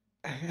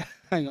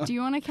 Hang on. Do you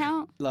want to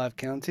count? Live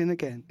counting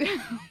again.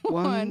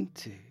 1. 1,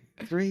 2,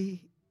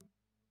 3,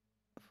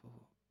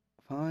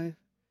 4, 5.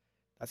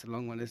 That's a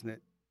long one, isn't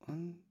it?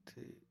 1,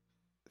 2,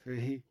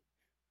 3,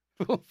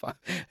 4, 5.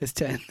 There's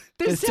 10.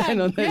 There's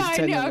 10 on there. Yeah, There's I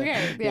 10 know. on there.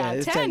 Okay. Yeah,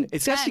 there's 10.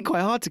 It's actually 10.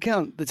 quite hard to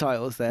count the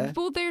titles there.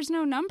 Well, there's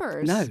no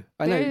numbers. No,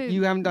 I know. There-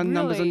 You haven't done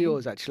numbers on really.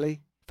 yours,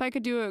 actually. If I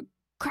could do a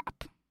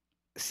crap,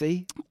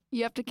 See?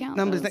 you have to count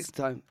Numbers those. next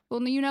time.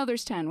 Well, you know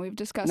there's 10. We've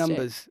discussed it.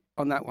 Numbers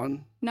on that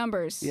one.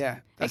 Numbers. Yeah.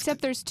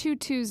 Except there's 2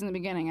 2s in the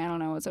beginning. I don't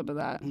know what's up with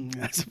that.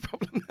 That's a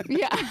problem.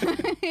 Yeah.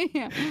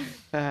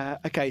 yeah.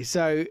 Okay,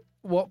 so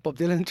what Bob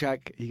Dylan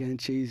track are you going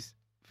to choose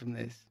from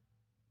this?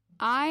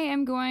 I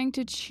am going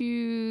to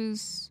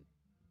choose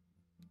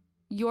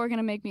You're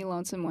Gonna Make Me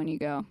Lonesome When You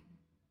Go.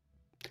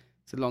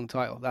 It's a long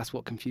title. That's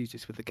what confused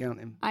us with the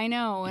counting. I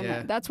know, and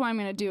Yeah. that's why I'm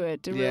going to do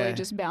it, to Yeah. really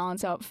just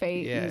balance out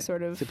fate Yeah. and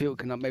sort of, So people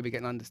can maybe get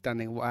an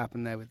understanding of what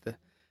happened there with the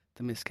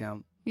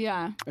miscount.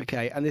 yeah.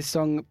 Okay, and this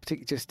song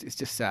particularly it's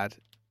just sad.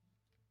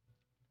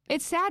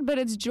 It's sad, but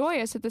it's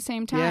joyous at the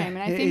same time. Yeah, And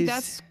I it think is.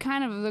 that's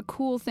kind of the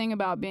cool thing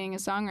about being a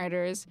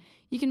songwriter is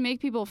you can make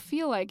people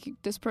feel like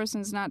this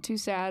person's not too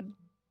sad,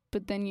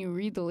 but then you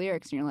read the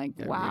lyrics and you're like,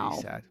 Yeah, wow.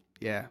 Really sad.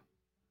 Yeah.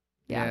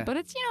 Yeah, Yeah. but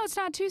it's, it's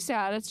not too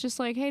sad. It's just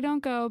like, hey,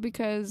 don't go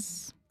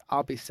because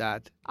I'll be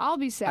sad. I'll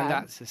be sad. And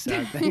that's a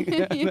sad thing.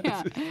 Yeah.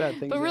 That's a sad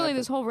thing But to really, happen.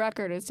 this whole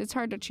record, it's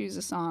hard to choose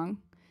a song.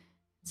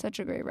 It's such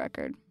a great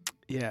record.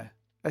 Yeah.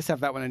 Let's have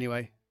that one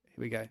anyway.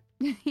 Here we go.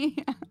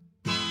 Yeah.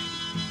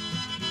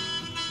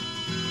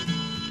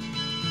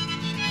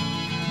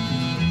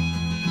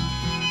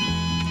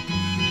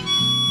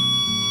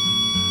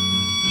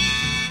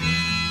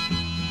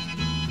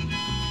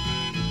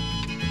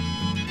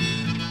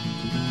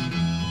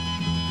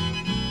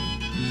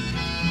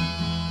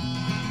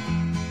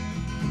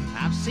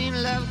 I've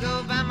seen love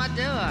go by my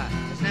door.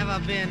 It's never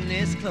been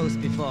this close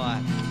before.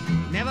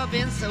 Never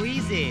been so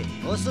easy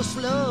or so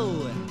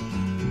slow.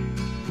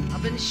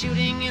 I've been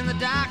shooting in the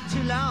dark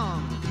too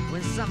long.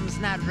 When something's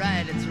not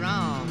right, it's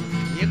wrong.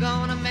 You're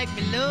gonna make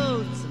me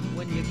lonesome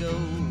when you go.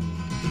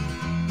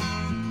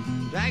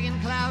 Dragging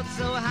clouds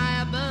so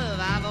high above,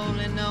 I've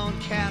only known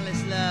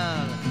careless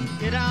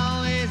love. It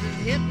always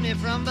has hit me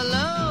from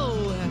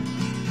below.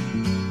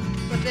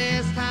 But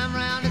this time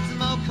round it's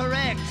more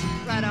correct.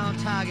 Right on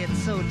target,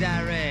 so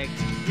direct.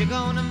 You're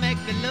gonna make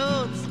me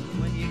lonesome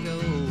when you go.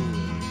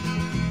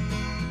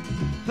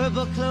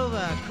 Purple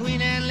clover,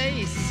 queen and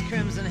lace,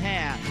 crimson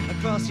hair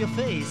across your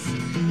face.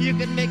 You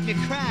can make me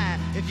cry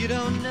if you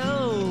don't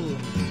know.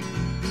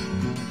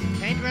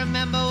 Can't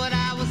remember what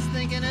I was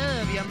thinking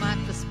of. You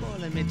might be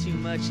spoiling me too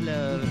much,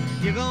 love.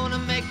 You're gonna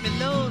make me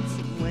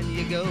lonesome when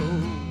you go.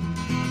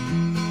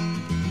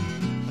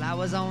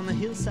 Flowers on the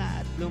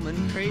hillside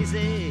blooming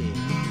crazy.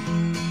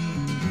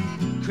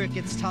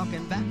 Crickets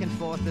talking back and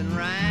forth in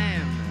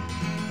rhyme.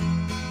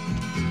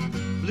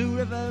 Blue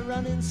river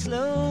running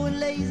slow and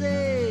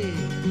lazy.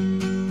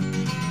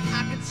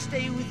 I could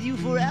stay with you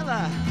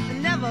forever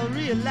and never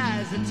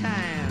realize the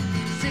time.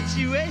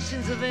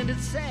 Situations have ended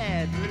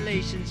sad,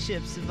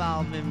 relationships have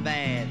all been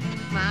bad.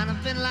 Mine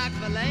have been like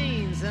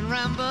Verlaine's and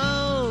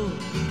Rambo.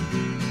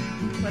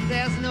 But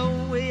there's no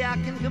way I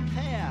can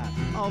compare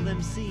all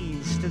them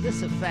scenes to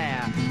this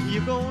affair.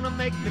 You're gonna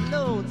make me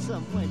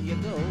lonesome when you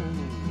go.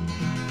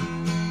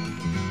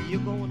 You're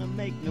gonna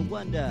make me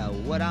wonder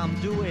what I'm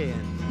doing,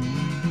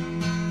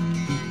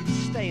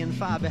 staying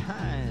far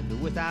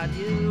behind without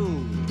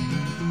you.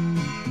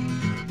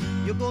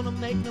 You're gonna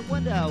make me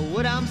wonder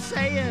what I'm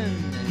saying.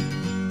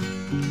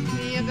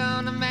 You're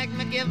gonna make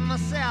me give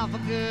myself a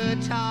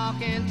good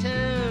talking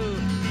to.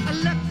 I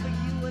look for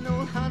you in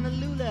old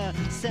Honolulu,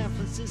 San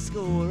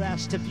Francisco, or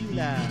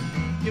Ashtabula.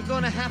 You're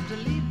gonna have to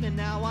leave me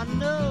now, I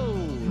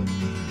know.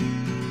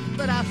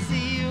 But I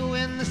see you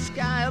in the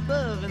sky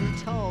above, in the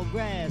tall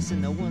grass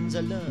and the ones I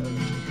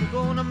love. You're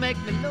gonna make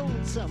me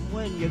lonesome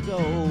when you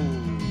go.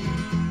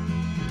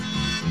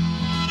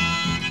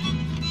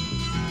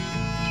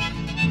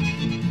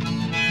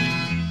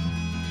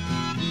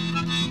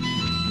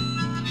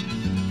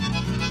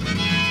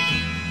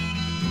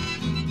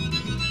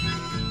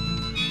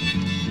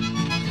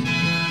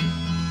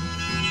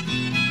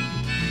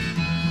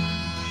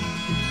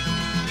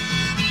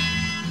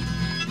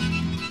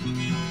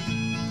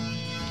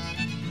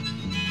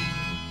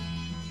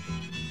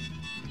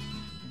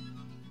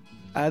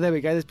 There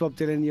we go. There's Bob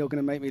Dylan. You're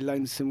going to make me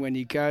lonesome when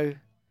you go.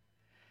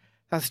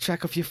 That's a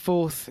track off your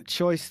fourth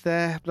choice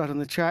there. Blood on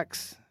the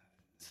Tracks.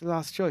 It's the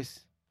last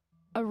choice.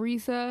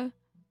 Aretha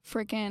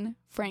frickin'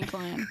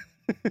 Franklin.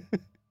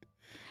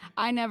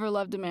 I never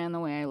loved a man the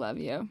way I love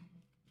you.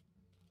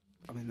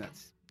 I mean,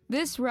 that's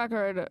This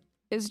record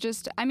is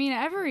just, I mean,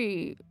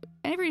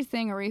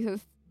 everything Aretha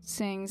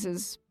sings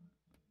is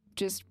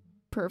just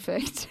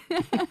perfect.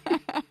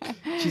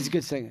 She's a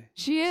good singer.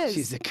 She is.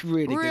 She's a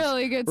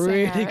really good singer.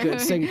 Really good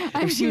singer.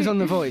 If she was on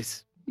The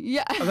Voice,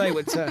 yeah, they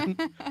would turn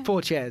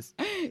 4 chairs.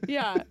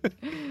 Yeah.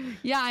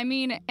 Yeah, I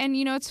mean, and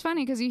you know, it's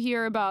funny because you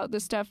hear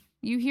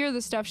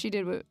the stuff she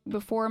did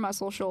before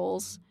Muscle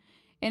Shoals,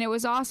 and it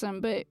was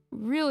awesome, but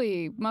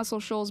really Muscle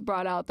Shoals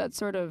brought out that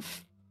sort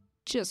of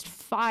just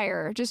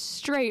fire, just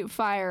straight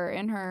fire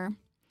in her.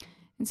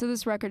 And so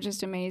this record's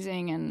just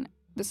amazing, and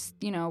this,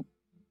 you know,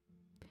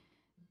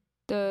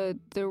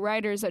 the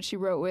writers that she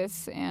wrote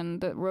with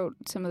and that wrote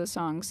some of the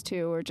songs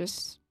too are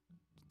just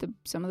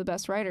some of the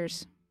best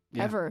writers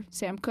ever.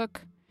 Sam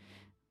Cooke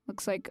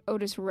looks like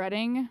Otis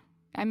Redding.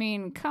 I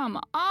mean, come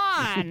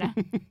on.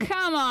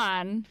 Come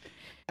on.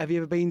 Have you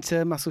ever been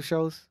to Muscle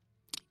Shoals?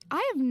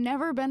 I have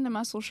never been to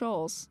Muscle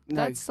Shoals. No.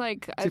 That's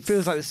like It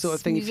feels like the sort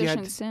of thing if you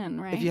had sin,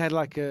 right? If you had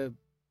like a,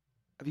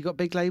 have you got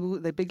big label?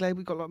 The big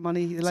label got a lot of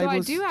money. The so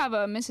labels? I do have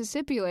a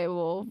Mississippi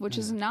label, which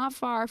is not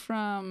far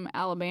from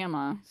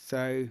Alabama.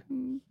 So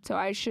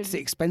I should. is it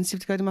expensive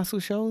to go to Muscle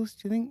Shoals?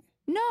 Do you think?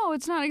 No,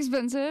 it's not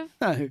expensive.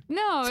 No.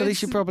 No. So they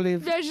should probably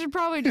have. I should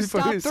probably just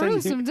Probably stop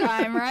through send you-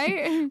 sometime,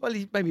 right? Well,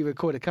 you maybe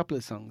record a couple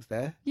of songs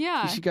there.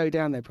 Yeah. You should go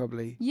down there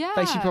probably. Yeah.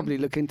 They should probably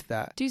look into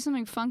that. Do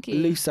something funky.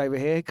 Loose over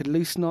here. Could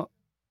Loose not?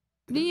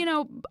 You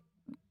know,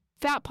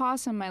 Fat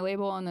Possum, my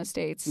label in the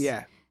States.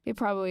 Yeah. They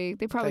probably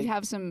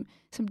have some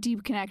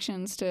deep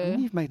connections to.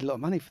 You've made a lot of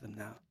money for them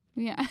now.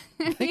 Yeah.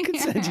 They could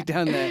send you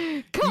down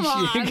there. Come You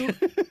on.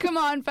 should. Come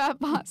on, Fat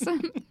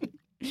Possum.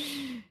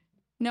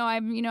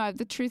 No,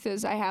 the truth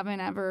is I haven't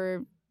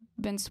ever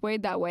been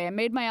swayed that way. I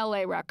made my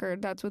LA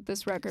record. That's what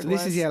this record So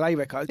was. this is the LA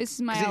record. This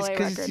is my 'Cause LA it's-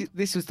 'cause record.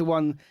 This was the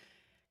one,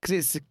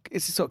 because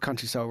it's a sort of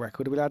country soul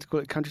record. Are we allowed to call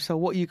it country soul?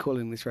 What are you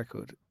calling this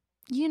record?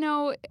 You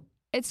know,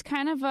 it's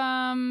kind of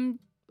a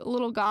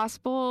little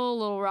gospel, a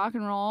little rock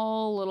and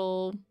roll, a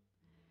little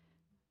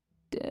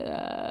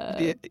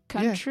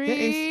country. Yeah,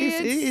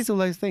 it is all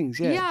those things.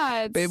 Yeah.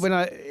 Yeah, But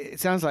it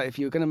sounds like if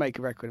you were going to make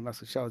a record in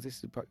Muscle Shoals,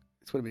 this would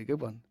have been a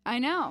good one. I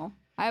know.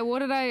 I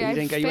But you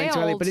didn't go. You went to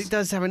LA, but it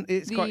does have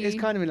it's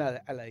kind of an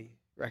LA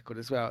record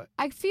as well.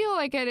 I feel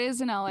like it is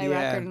an LA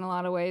Yeah. record in a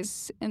lot of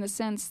ways, in the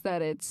sense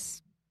that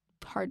it's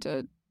hard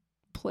to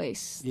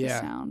place the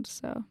Yeah. sound.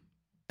 So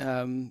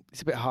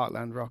It's a bit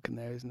Heartland rock in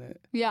there, isn't it?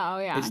 yeah, oh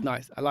yeah. It's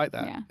nice. I like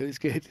that. Yeah. It was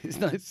good. It's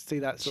nice to see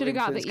that. Should have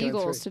got the influence coming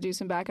Eagles through. to do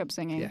some backup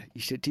singing. Yeah,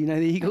 you should. Do you know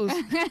the Eagles?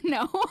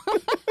 No.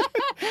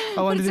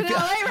 I wondered It's if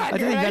an LA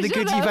record. I don't think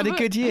you've had a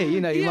good year.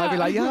 You know, you might be Yeah.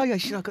 like, yeah,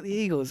 should have got the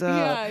Eagles.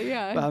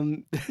 Yeah.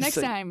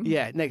 Next time.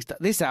 Yeah,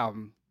 this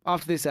album.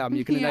 After this album,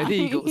 you're going to know the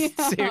Eagles.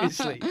 Yeah.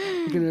 Seriously,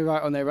 you're going to be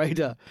right on their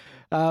radar.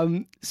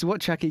 So what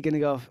track are you going to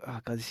go off? Oh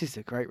God, this is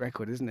a great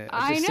record, isn't it?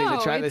 I've just seen the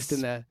track list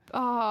in there.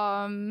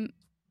 Oh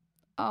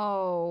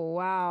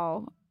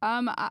wow.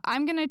 I'm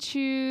gonna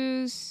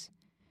choose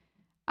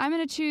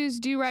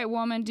Do Right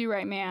Woman, Do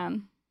Right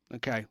Man.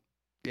 Okay,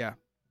 yeah,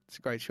 it's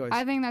a great choice.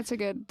 I think that's a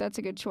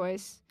good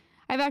choice.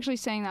 I've actually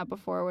sang that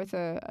before with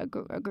a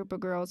group of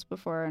girls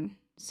before, and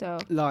so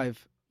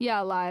Live.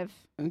 yeah, live.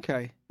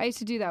 Okay, I used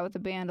to do that with the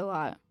band a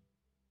lot.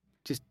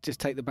 just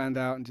take the band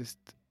out and just.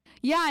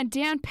 Yeah, and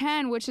Dan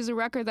Penn, which is a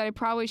record that I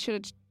probably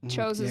should have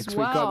chose Yeah, as 'cause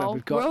well,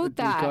 we've got wrote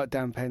that. We've got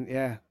Dan Penn.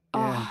 Yeah.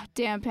 Oh,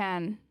 Dan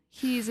Penn.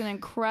 He's an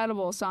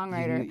incredible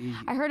songwriter.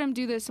 I heard him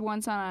do this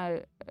once on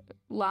a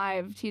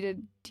live. He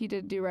did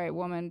Do Right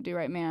Woman, Do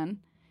Right Man.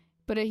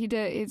 But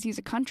he's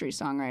a country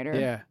songwriter.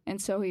 Yeah.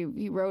 And so he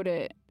wrote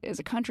it as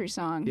a country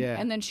song. Yeah.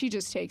 And then she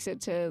just takes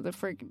it to the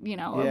Yeah.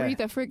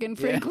 Aretha freaking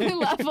Franklin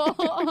level.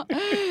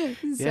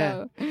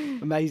 So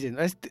Amazing.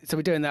 So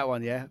we're doing that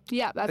one, yeah?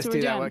 yeah, that's Let's what do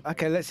we're that doing. one.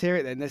 Okay, let's hear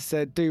it then. Let's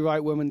Do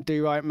Right Woman,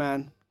 Do Right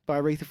Man by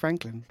Aretha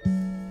Franklin.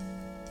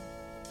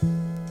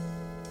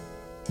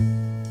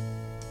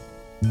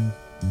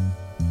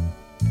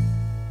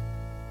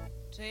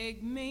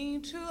 Take me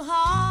to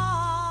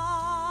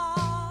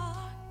heart,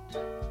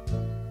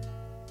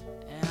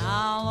 and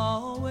I'll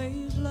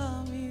always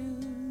love you.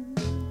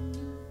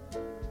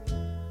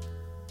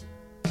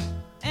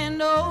 And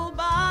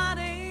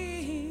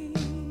nobody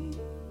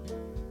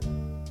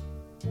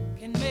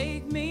can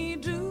make me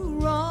do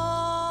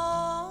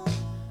wrong.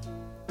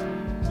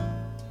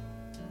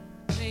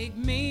 Take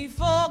me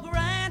for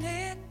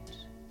granted,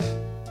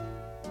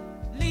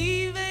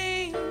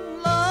 leaving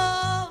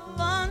love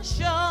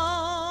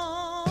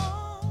unshown.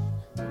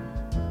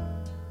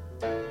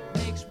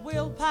 Makes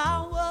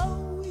willpower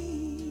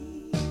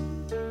weak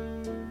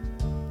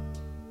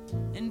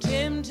and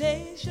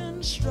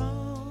temptation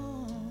strong.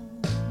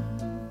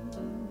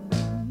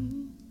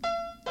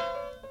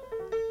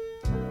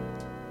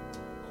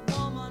 A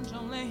woman's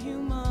only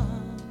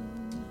human.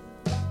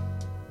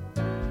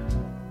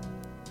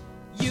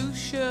 You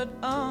should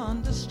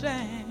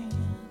understand.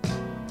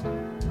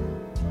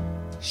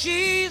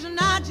 She's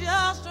not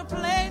just a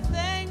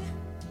plaything.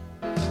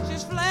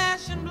 She's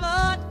flesh and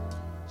blood,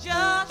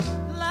 just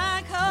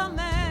like her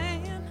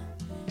man.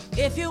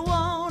 If you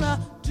wanna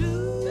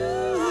do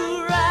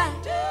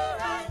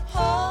right,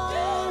 hold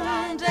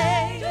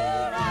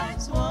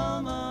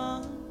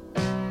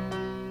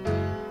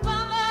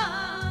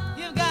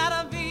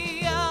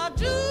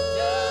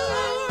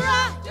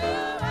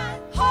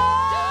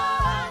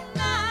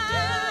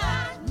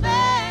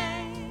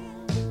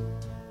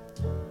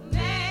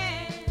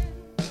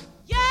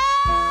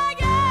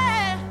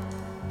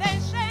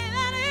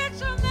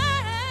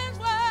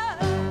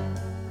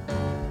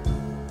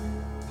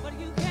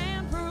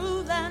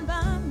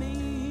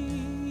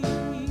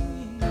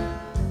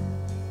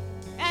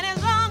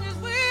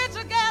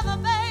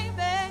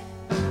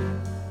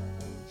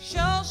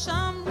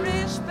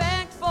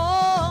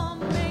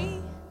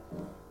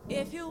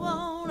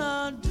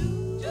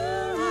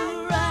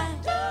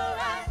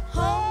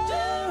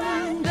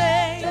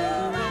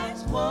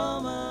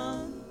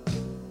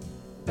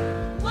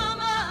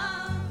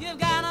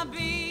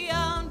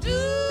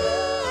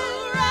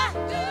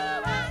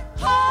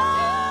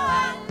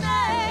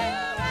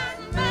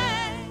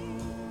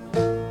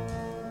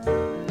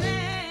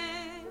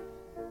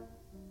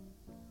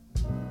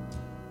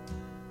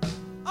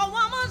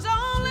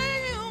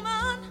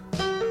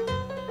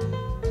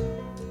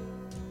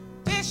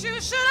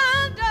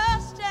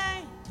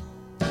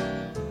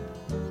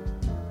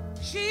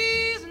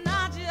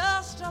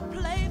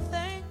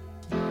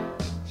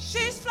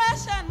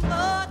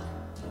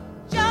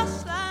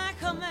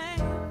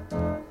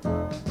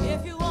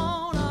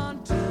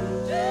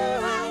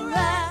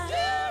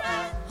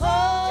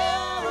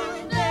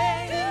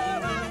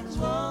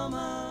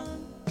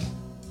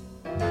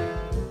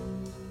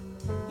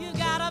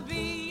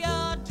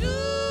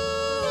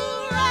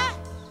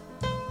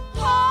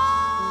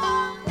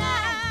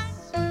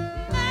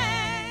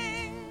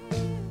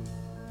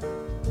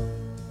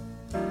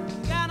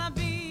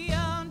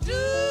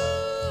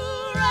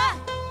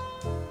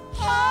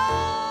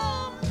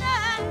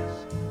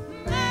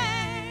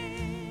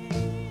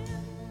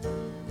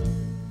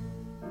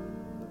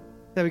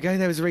There we go.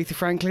 There was Aretha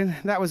Franklin.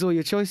 That was all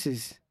your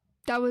choices.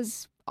 That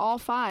was all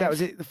 5. That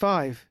was it. The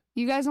 5.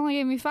 You guys only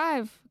gave me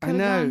 5. I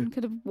know.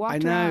 Could have walked I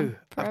know. around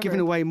I've given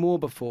forever. away more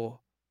before,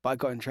 but I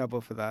got in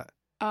trouble for that.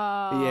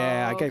 Oh,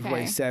 Yeah, I gave away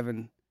okay.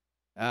 7.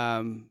 2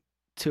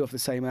 off the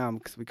same album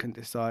because we couldn't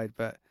decide,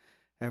 but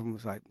everyone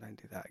was like, "Don't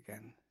do that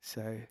again."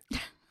 So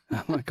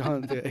I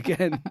can't do it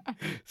again.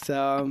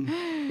 So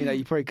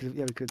you probably could.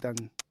 Yeah, we could have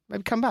done.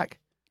 Maybe come back.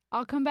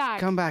 I'll come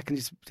back. Come back and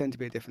just pretend to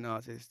be a different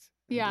artist.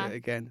 And Yeah. do it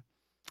again.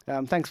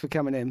 Thanks for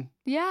coming in.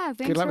 Yeah,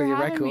 thanks Good luck for with your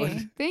having record.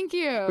 me. Thank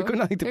you. We've got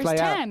nothing to There's play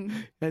 10. out.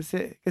 That's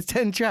it. It's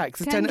 10 tracks.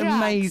 It's 10 10 tracks.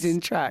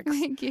 amazing tracks.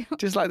 Thank you.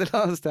 Just like the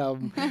last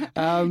album.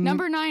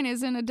 Number 9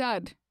 isn't a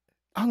dud.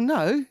 Oh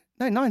no,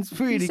 9's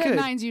really you said good.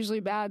 9's usually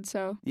bad,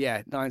 so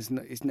Yeah, 9's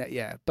not, it's net.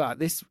 Yeah, but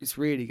this is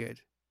really good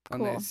on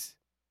Cool. this.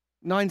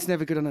 9's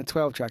never good on a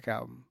 12-track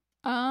album.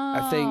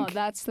 oh, think-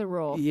 that's the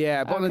rule.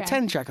 Yeah, but on a Okay.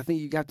 10-track, I think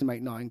you have to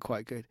make 9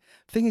 quite good.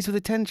 Thing is, with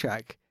a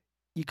 10-track,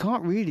 you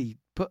can't really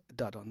put a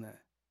dud on there.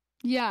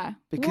 Yeah,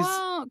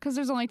 because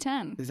there's only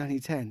 10. There's only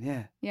 10.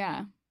 Yeah,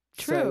 Yeah,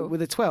 So true.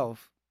 with a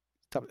 12,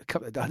 a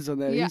couple of duds on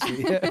there Yeah.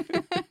 easily.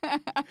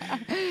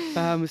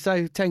 Yeah.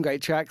 So 10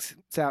 great tracks.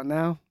 It's out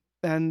now,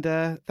 and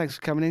thanks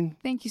for coming in.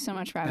 Thank you so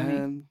much for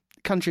having me.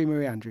 Country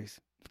Marie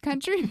Andrews.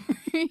 Country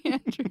Marie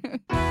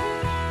Andrews.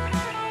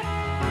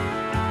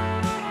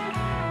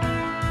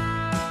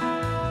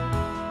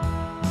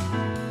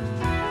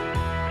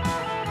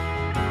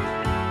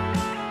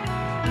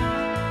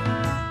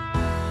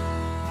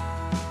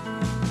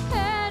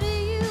 How do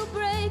you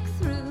break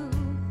through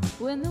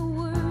when the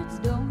words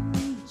don't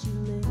reach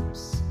your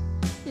lips?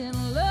 In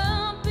a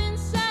lump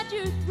inside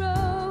your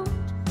throat,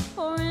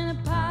 or in a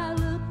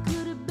pile of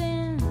could have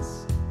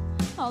beens?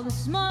 All the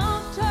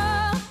small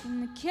talk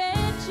and the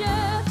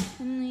ketchup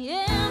and the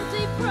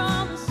empty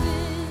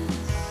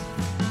promises.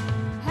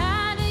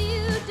 How do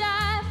you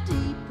dive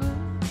deeper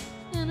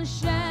in a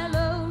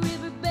shallow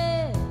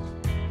riverbed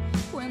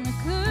when the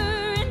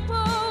current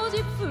pulls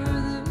you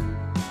further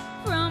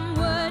from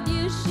what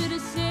you should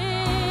have said?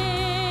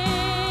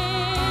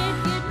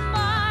 Get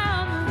by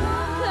on the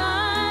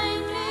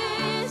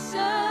kindness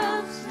of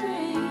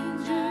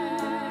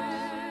strangers.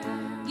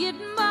 Get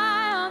by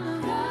on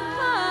the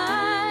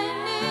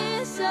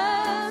kindness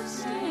of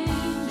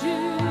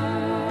strangers.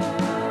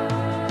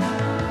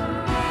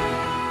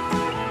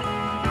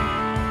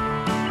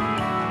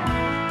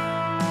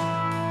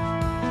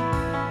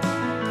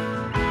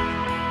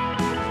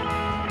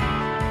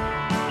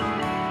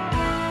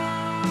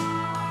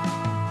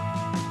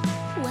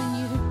 When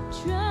you're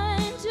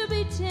trying to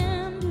be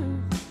tender,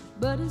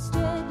 but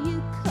instead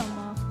you come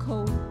off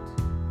cold.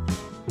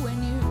 When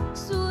your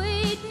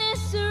sweetness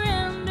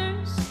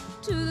surrenders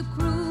to the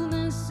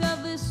cruelness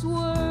of this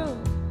world.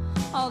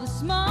 All the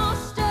small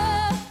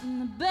stuff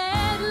and the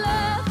bad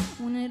love,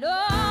 when it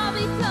all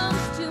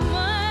becomes too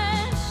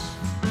much.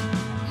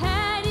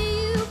 How do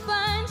you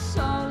find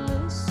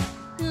solace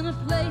in a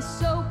place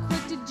so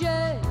quick to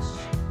judge?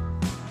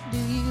 Do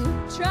you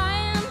try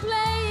and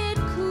play it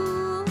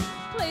cool?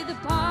 Play the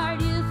part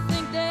you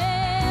think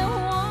they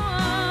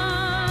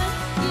want?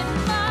 Get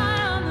by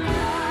on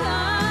the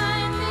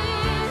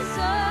kindness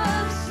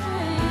of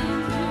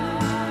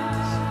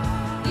strangers.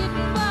 Get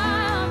by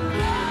on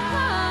the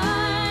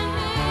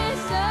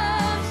kindness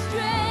of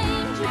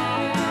strangers.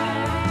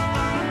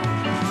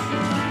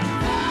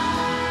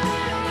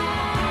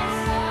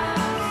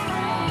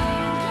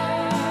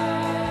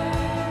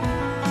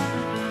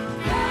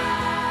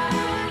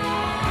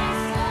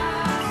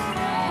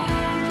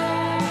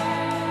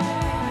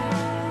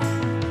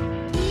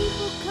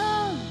 People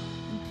come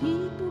and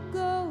people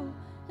go,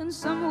 and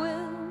some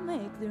will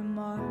make their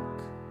mark.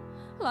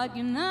 Like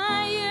an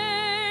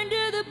iron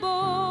to the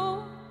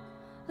bowl,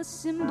 a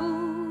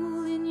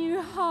symbol in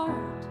your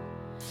heart.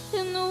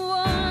 And the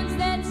ones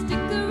that stick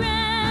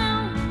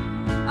around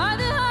are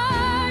the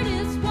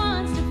hardest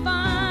ones to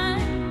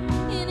find.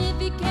 And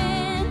if you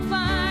can't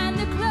find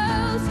the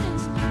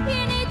closeness,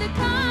 you need the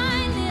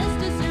kindness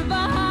to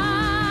survive.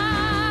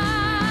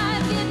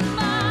 Get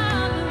by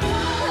on the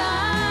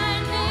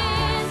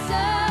kindness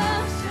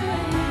of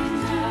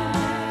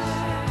strangers.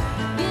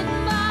 Get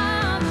by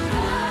on the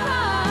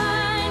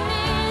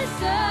kindness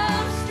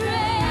of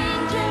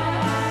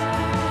strangers.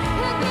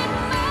 Get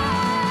by.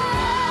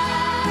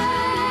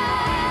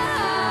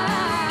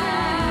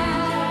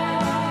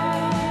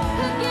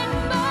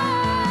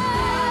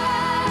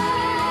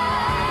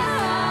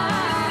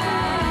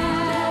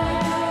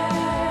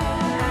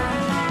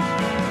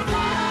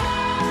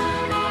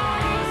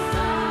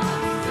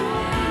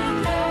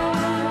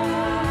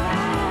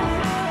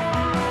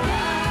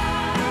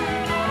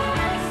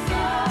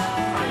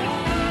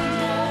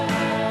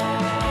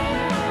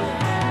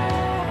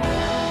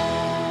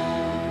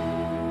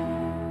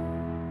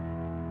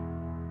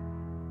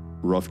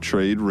 Rough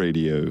Trade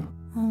Radio.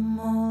 I'm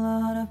all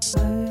out of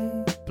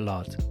place.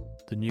 Blood,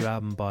 the new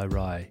album by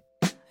Rye.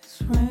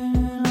 It's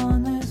raining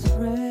on this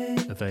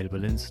race.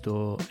 Available in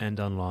store and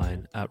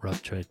online at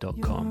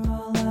roughtrade.com. You're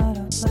all out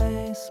of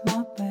place,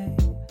 my babe.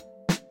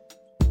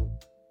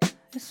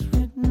 It's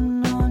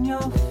written on your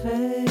your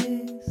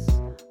face.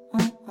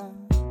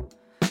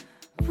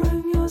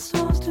 Bring your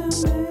songs to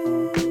me.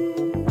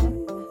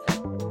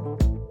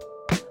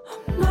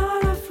 I'm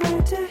not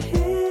afraid to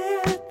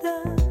hear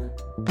them.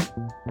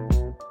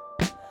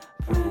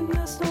 Bring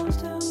your songs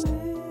to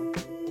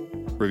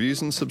me.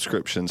 Reviews and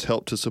subscriptions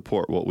help to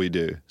support what we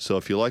do, so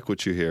if you like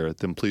what you hear,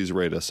 then please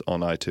rate us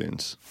on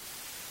iTunes.